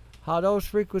surprised how those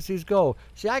frequencies go.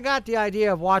 See, I got the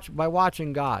idea by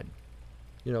watching God.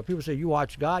 People say, you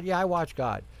watch God? Yeah, I watch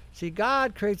God. See,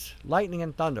 God creates lightning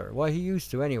and thunder. Well, he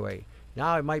used to anyway.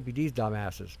 Now it might be these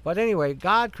dumbasses. But anyway,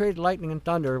 God created lightning and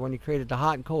thunder when he created the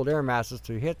hot and cold air masses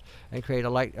to hit and create a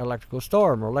light electrical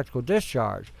storm or electrical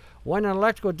discharge. When an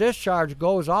electrical discharge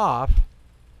goes off,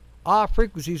 all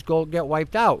frequencies get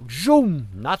wiped out. Zoom!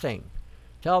 Nothing.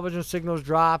 Television signals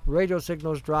drop, radio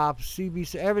signals drop,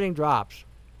 CBC, everything drops.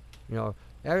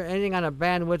 Anything on a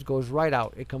bandwidth goes right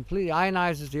out. It completely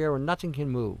ionizes the air where nothing can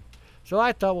move. So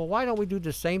I thought, well, why don't we do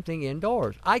the same thing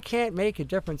indoors? I can't make a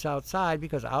difference outside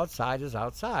because outside is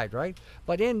outside, right?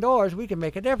 But indoors, we can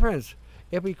make a difference.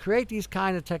 If we create these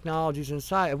kind of technologies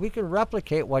inside, if we can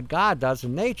replicate what God does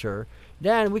in nature,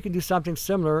 then we can do something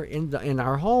similar in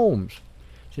our homes.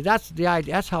 See, that's the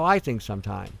idea. That's how I think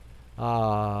sometimes.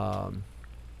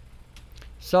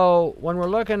 So when we're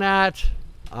looking at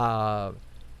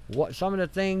what some of the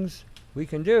things we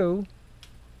can do,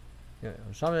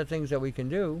 some of the things that we can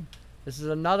do, this is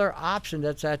another option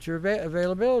that's at your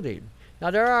availability. Now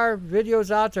there are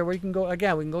videos out there where you can go,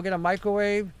 again, we can go get a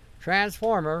microwave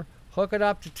transformer, hook it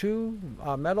up to two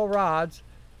metal rods,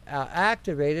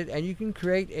 activate it, and you can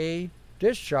create a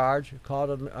discharge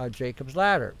called a Jacob's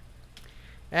ladder.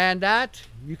 And that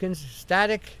you can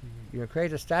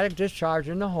create a static discharge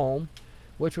in the home,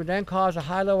 which would then cause a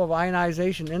high level of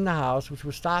ionization in the house, which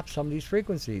would stop some of these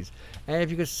frequencies. And if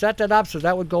you could set that up so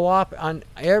that would go off on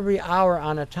every hour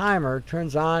on a timer,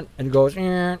 turns on and goes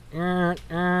for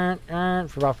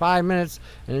about 5 minutes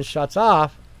and then shuts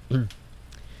off,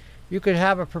 you could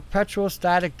have a perpetual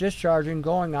static discharging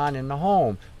going on in the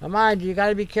home. Now mind you, you got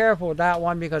to be careful with that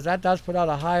one because that does put out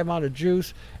a high amount of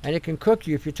juice and it can cook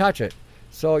you if you touch it.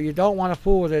 So you don't want to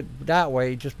fool with it that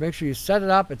way. Just make sure you set it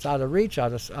up. It's out of reach,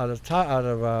 out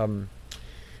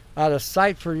of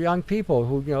sight for young people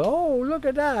who oh, look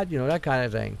at that, that kind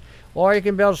of thing. Or you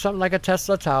can build something like a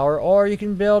Tesla tower, or you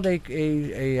can build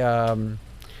a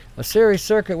series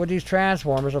circuit with these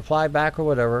transformers, a flyback or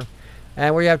whatever,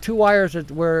 and where you have two wires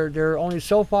where they're only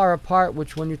so far apart,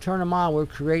 which when you turn them on will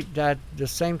create the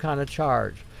same kind of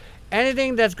charge.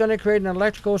 Anything that's going to create an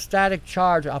electrical static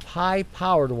charge, a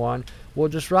high-powered one, will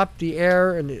disrupt the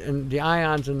air and the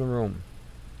ions in the room.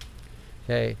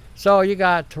 Okay, so you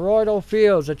got toroidal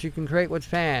fields that you can create with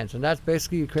fans, and that's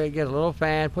basically you get a little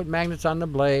fan, put magnets on the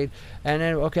blade, and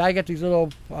then I get these little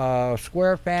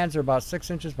square fans. They're about 6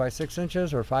 inches by 6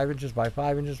 inches or 5 inches by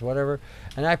 5 inches, whatever,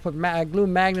 and I glue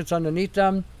magnets underneath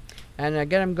them, and I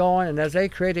get them going, and as they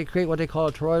create what they call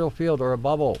a toroidal field or a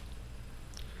bubble.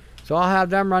 So I'll have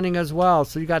them running as well.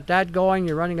 So you got that going.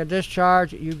 You're running a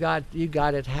discharge. You got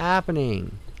it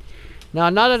happening. Now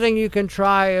another thing you can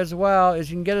try as well is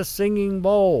you can get a singing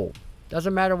bowl.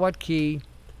 Doesn't matter what key.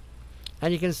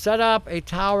 And you can set up a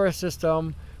tower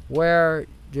system where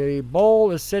the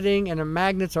bowl is sitting and the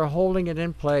magnets are holding it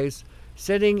in place,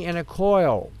 sitting in a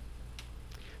coil.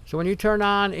 So when you turn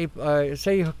on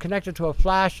say you connect it to a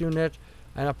flash unit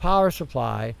and a power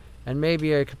supply, and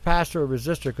maybe a capacitor or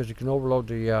resistor because you can overload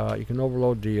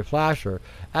the flasher.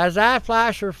 As that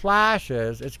flasher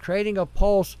flashes, it's creating a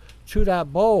pulse to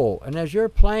that bowl, and as you're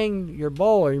playing your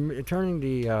bowl or turning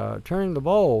the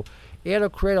bowl, it'll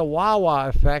create a wah-wah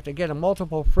effect, again a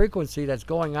multiple frequency that's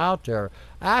going out there.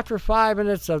 After 5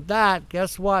 minutes of that,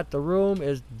 guess what? The room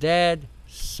is dead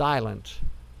silent.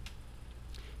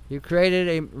 You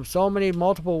created so many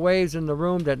multiple waves in the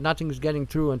room that nothing's getting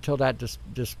through until that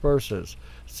disperses.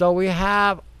 So we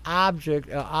have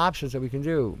options that we can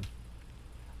do.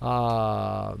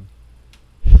 Uh,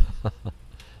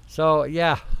 so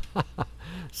yeah.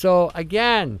 So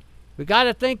again, we got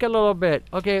to think a little bit.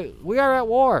 Okay, we are at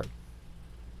war.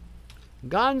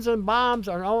 Guns and bombs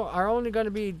are only going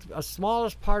to be a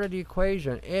smallest part of the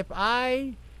equation. If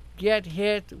I get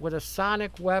hit with a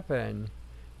sonic weapon,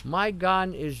 my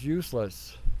gun is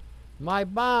useless. My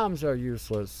bombs are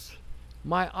useless.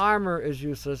 My armor is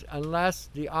useless unless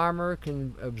the armor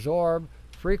can absorb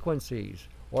frequencies,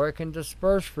 or it can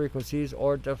disperse frequencies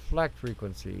or deflect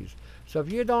frequencies. So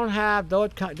if you don't have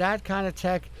that kind of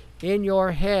tech in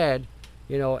your head,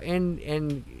 in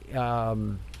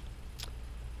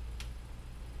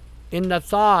the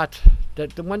thought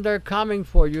that when they're coming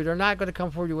for you, they're not going to come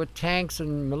for you with tanks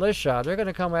and militia. They're going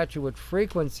to come at you with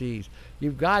frequencies.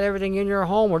 You've got everything in your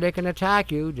home where they can attack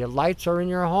you. The lights are in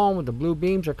your home. The blue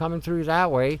beams are coming through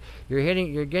that way. You're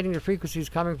getting the frequencies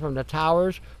coming from the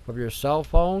towers, from your cell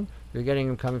phone. You're getting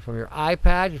them coming from your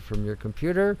iPad, from your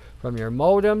computer, from your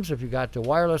modems. If you got the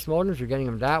wireless modems, you're getting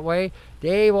them that way.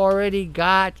 They've already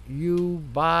got you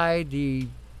by the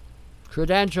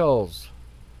credentials.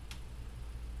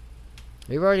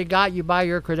 They've already got you by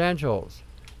your credentials.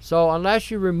 So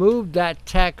unless you remove that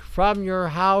tech from your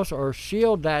house or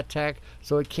shield that tech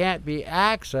so it can't be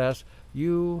accessed,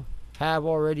 you have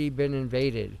already been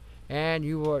invaded. And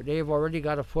they've already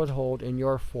got a foothold in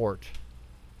your fort.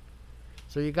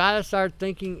 So you got to start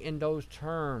thinking in those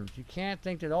terms. You can't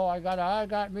think that, I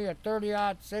got me a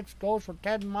 30-06 goes for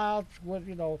 10 miles with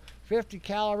 50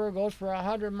 caliber goes for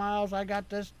 100 miles. I got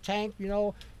this tank.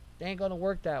 It ain't gonna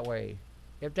work that way.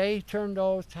 If they turn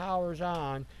those towers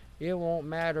on, it won't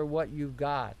matter what you've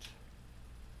got.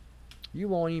 You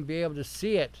won't even be able to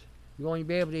see it. You won't even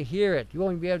be able to hear it. You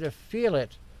won't even be able to feel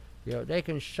it. They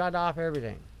can shut off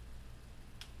everything.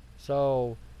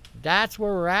 So that's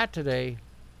where we're at today.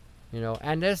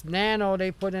 And this nano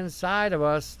they put inside of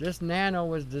us, this nano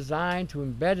was designed to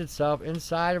embed itself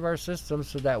inside of our system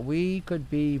so that we could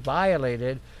be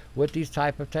violated with these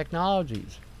type of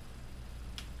technologies.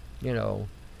 They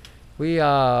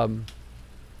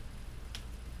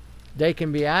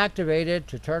can be activated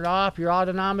to turn off your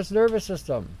autonomous nervous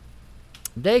system.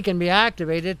 They can be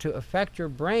activated to affect your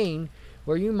brain,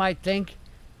 where you might think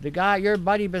your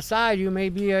buddy beside you may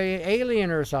be an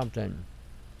alien or something.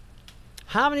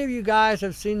 How many of you guys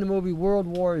have seen the movie World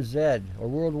War Z or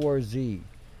World War Z?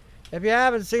 If you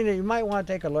haven't seen it, you might want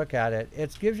to take a look at it.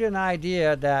 It gives you an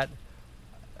idea that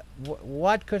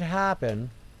what could happen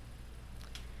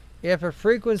if a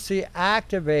frequency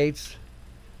activates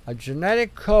a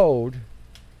genetic code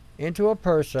into a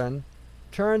person,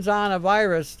 turns on a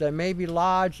virus that may be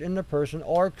lodged in the person,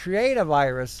 or create a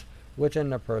virus within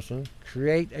the person,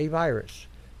 create a virus.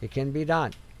 It can be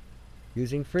done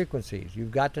using frequencies.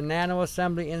 You've got the nano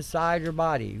assembly inside your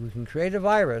body. You can create a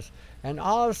virus and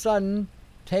all of a sudden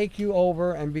take you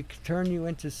over and turn you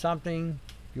into something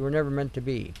you were never meant to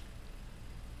be.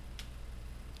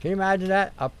 Can you imagine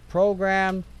that? A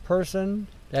programmed person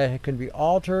that can be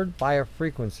altered by a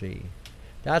frequency.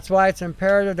 That's why it's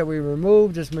imperative that we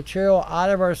remove this material out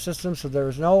of our system so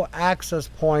there's no access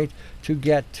point to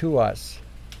get to us.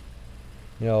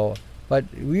 But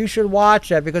you should watch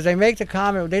that, because they make the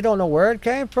comment, they don't know where it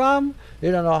came from, they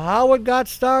don't know how it got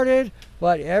started,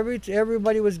 but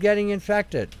everybody was getting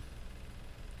infected.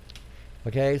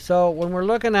 Okay, so when we're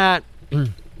looking at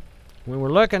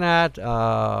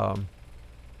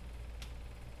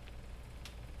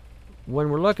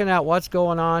what's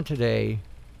going on today,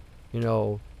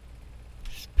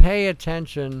 pay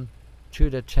attention to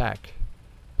the tech.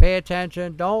 Pay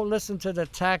attention. Don't listen to the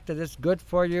tech that is good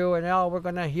for you and we're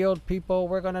going to heal people.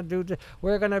 We're going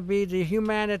to be the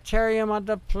humanitarian on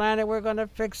the planet. We're going to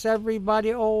fix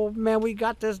everybody. Oh man, we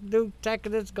got this new tech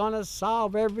that's going to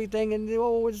solve everything. And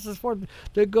this is for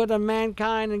the good of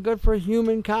mankind and good for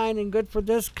humankind and good for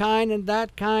this kind and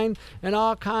that kind and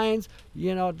all kinds.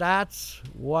 That's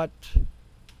what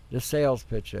the sales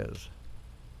pitch is.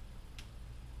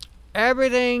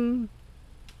 Everything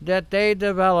that they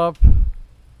develop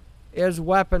is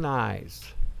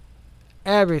weaponized.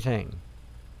 Everything.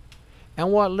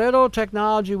 And what little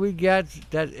technology we get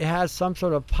that has some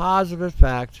sort of positive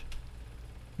effect,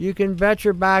 you can bet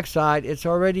your backside it's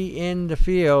already in the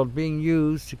field being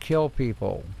used to kill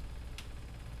people.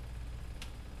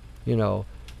 So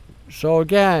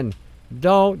again,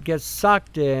 don't get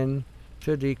sucked in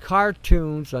to the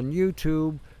cartoons on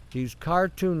YouTube, these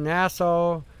cartoon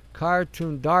NASA,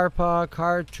 cartoon DARPA,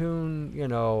 cartoon,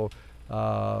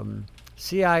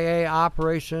 CIA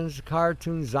operations,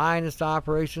 cartoon Zionist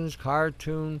operations,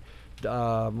 cartoon,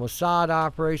 Mossad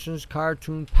operations,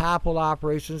 cartoon Papal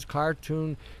operations,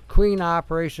 cartoon Queen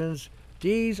operations.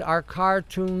 These are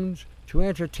cartoons to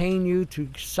entertain you, to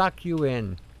suck you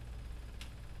in.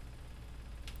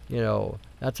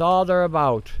 That's all they're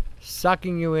about.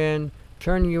 Sucking you in,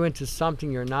 turning you into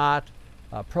something you're not,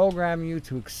 programming you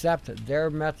to accept their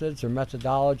methods or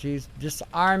methodologies,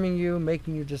 disarming you,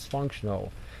 making you dysfunctional.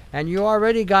 And you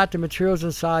already got the materials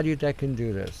inside you that can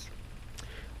do this.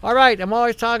 All right, I'm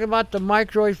always talking about the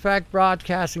Micro Effect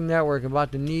Broadcasting Network,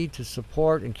 about the need to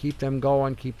support and keep them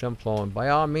going, keep them flowing. By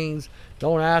all means,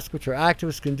 don't ask what your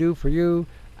activists can do for you.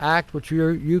 Act what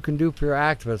you can do for your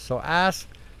activists. So ask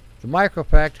the Micro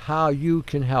Effect how you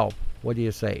can help. What do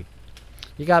you say?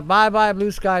 You got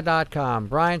ByeByeBlueSky.com,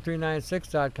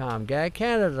 Brian396.com,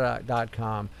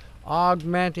 GagCanada.com,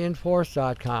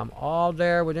 AugmentInforce.com, all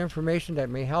there with information that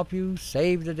may help you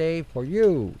save the day for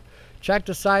you. Check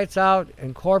the sites out,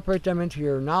 incorporate them into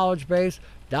your knowledge base,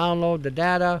 download the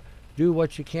data, do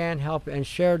what you can, help and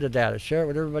share the data. Share it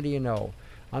with everybody you know.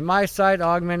 On my site,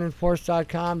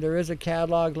 AugmentInforce.com, there is a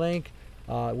catalog link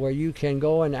where you can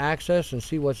go and access and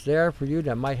see what's there for you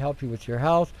that might help you with your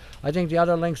health. I think the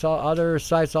other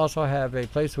sites also have a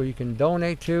place where you can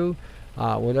donate to,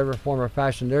 whatever form or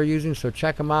fashion they're using. So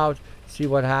check them out, see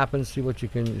what happens, see what you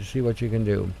can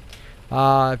do.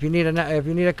 If you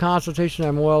need a consultation,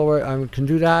 I'm well aware I can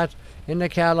do that. In the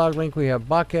catalog link, we have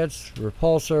buckets,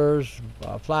 repulsors,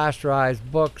 flash drives,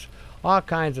 books, all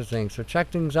kinds of things. So check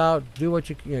things out, do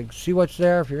what see what's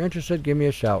there. If you're interested, give me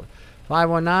a shout.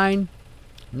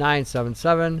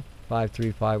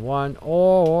 519-977-5351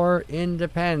 or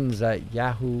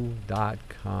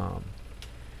independz@yahoo.com.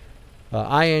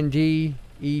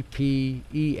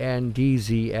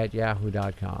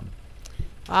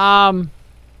 INDEPENDZ@yahoo.com.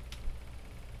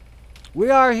 We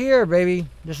are here, baby.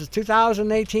 This is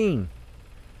 2018.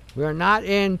 We are not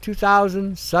in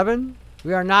 2007.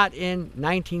 We are not in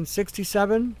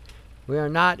 1967. We are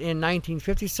not in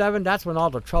 1957. That's when all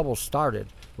the trouble started,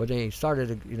 when they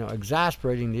started,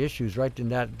 exasperating the issues right in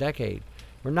that decade.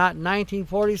 We're not in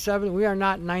 1947. We are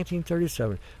not in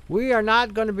 1937. We are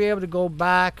not going to be able to go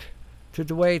back to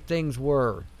the way things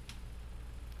were.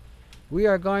 We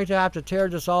are going to have to tear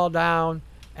this all down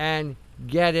and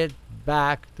get it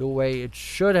back the way it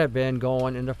should have been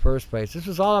going in the first place. This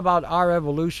is all about our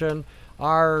evolution,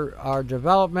 our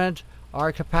development,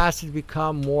 our capacity to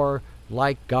become more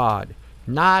like God.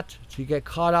 Not to get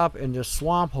caught up in the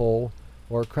swamp hole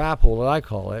or crap hole that I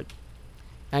call it,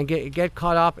 and get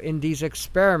caught up in these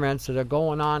experiments that are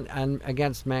going on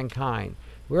against mankind.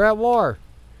 We're at war.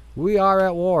 We are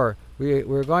at war.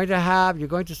 You're going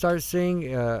to start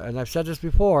seeing, and I've said this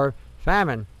before,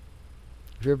 famine.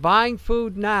 If you're buying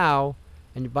food now,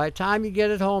 and by the time you get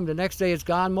it home, the next day it's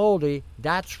gone moldy,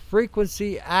 that's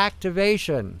frequency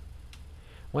activation.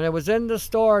 When it was in the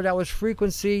store, that was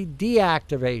frequency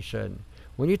deactivation.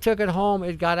 When you took it home,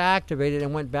 it got activated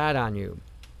and went bad on you.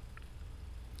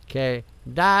 Okay,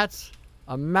 that's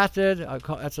a method,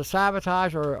 it's a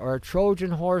sabotage or a Trojan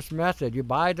horse method. You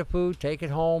buy the food, take it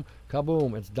home,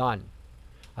 kaboom, it's done.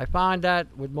 I find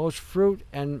that with most fruit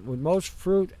and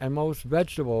most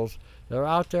vegetables that are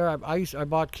out there. I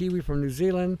bought kiwi from New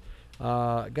Zealand,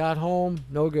 got home,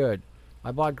 no good.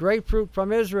 I bought grapefruit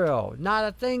from Israel, not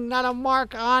a thing, not a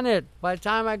mark on it. By the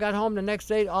time I got home the next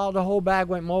day, the whole bag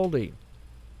went moldy.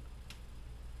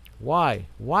 Why?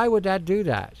 Why would that do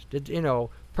that?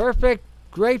 Perfect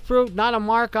grapefruit, not a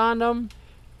mark on them.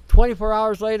 24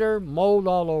 hours later, mold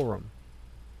all over them.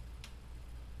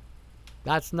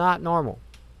 That's not normal.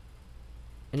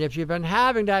 And if you've been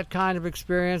having that kind of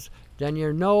experience, then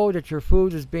you know that your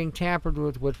food is being tampered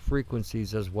with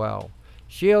frequencies as well.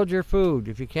 Shield your food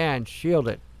if you can. Shield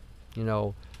it.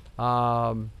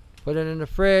 Put it in the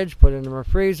fridge, put it in the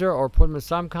freezer, or put them in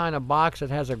some kind of box that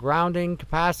has a grounding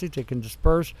capacity that can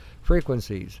disperse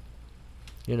frequencies.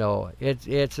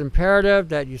 It's imperative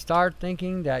that you start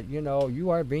thinking that, you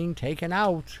are being taken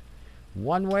out.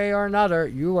 One way or another,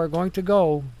 you are going to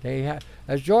go.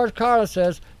 As George Carlin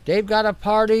says, they've got a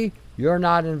party, you're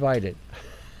not invited.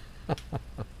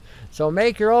 So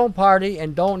make your own party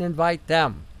and don't invite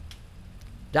them.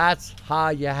 That's how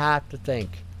you have to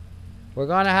think. We're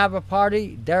going to have a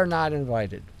party, they're not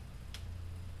invited.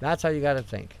 That's how you got to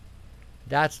think.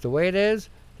 That's the way it is.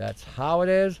 That's how it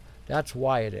is. That's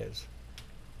why it is.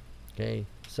 Okay,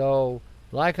 so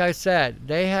like I said,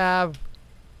 they have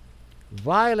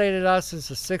violated us since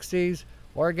the 60s.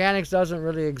 Organics doesn't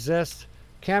really exist.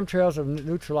 Chemtrails have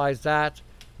neutralized that.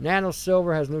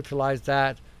 Nanosilver has neutralized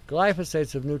that.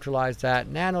 Glyphosates have neutralized that.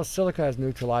 Nanosilica has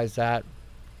neutralized that.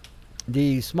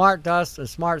 The smart dust and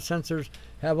smart sensors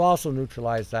have also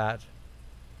neutralized that.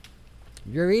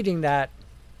 You're eating that.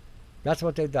 That's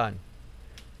what they've done.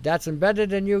 That's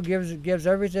embedded in you, gives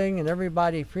everything and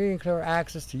everybody free and clear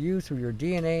access to you through your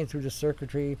DNA and through the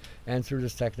circuitry and through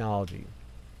this technology.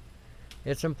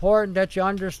 It's important that you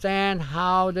understand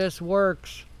how this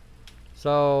works.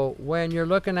 So when you're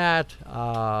looking at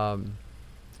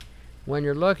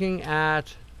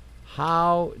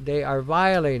how they are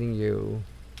violating you,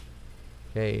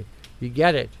 okay, you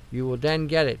get it. You will then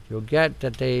get it. You'll get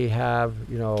that they have,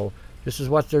 this is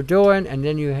what they're doing, and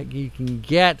then you can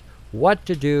get what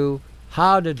to do,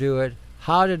 how to do it,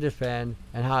 how to defend,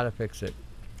 and how to fix it.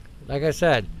 Like I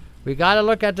said, we got to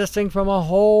look at this thing from a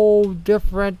whole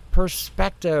different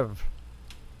perspective.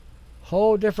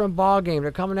 Whole different ball game.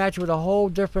 They're coming at you with a whole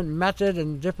different method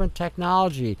and different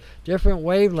technology, different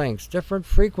wavelengths, different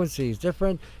frequencies,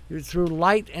 through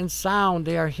light and sound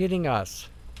they are hitting us.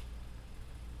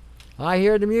 I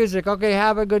hear the music. Okay,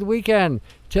 have a good weekend.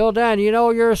 Till then, you know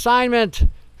your assignment.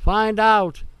 Find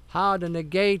out how to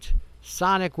negate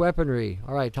sonic weaponry.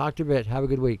 All right, talk to you a bit. Have a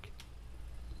good week.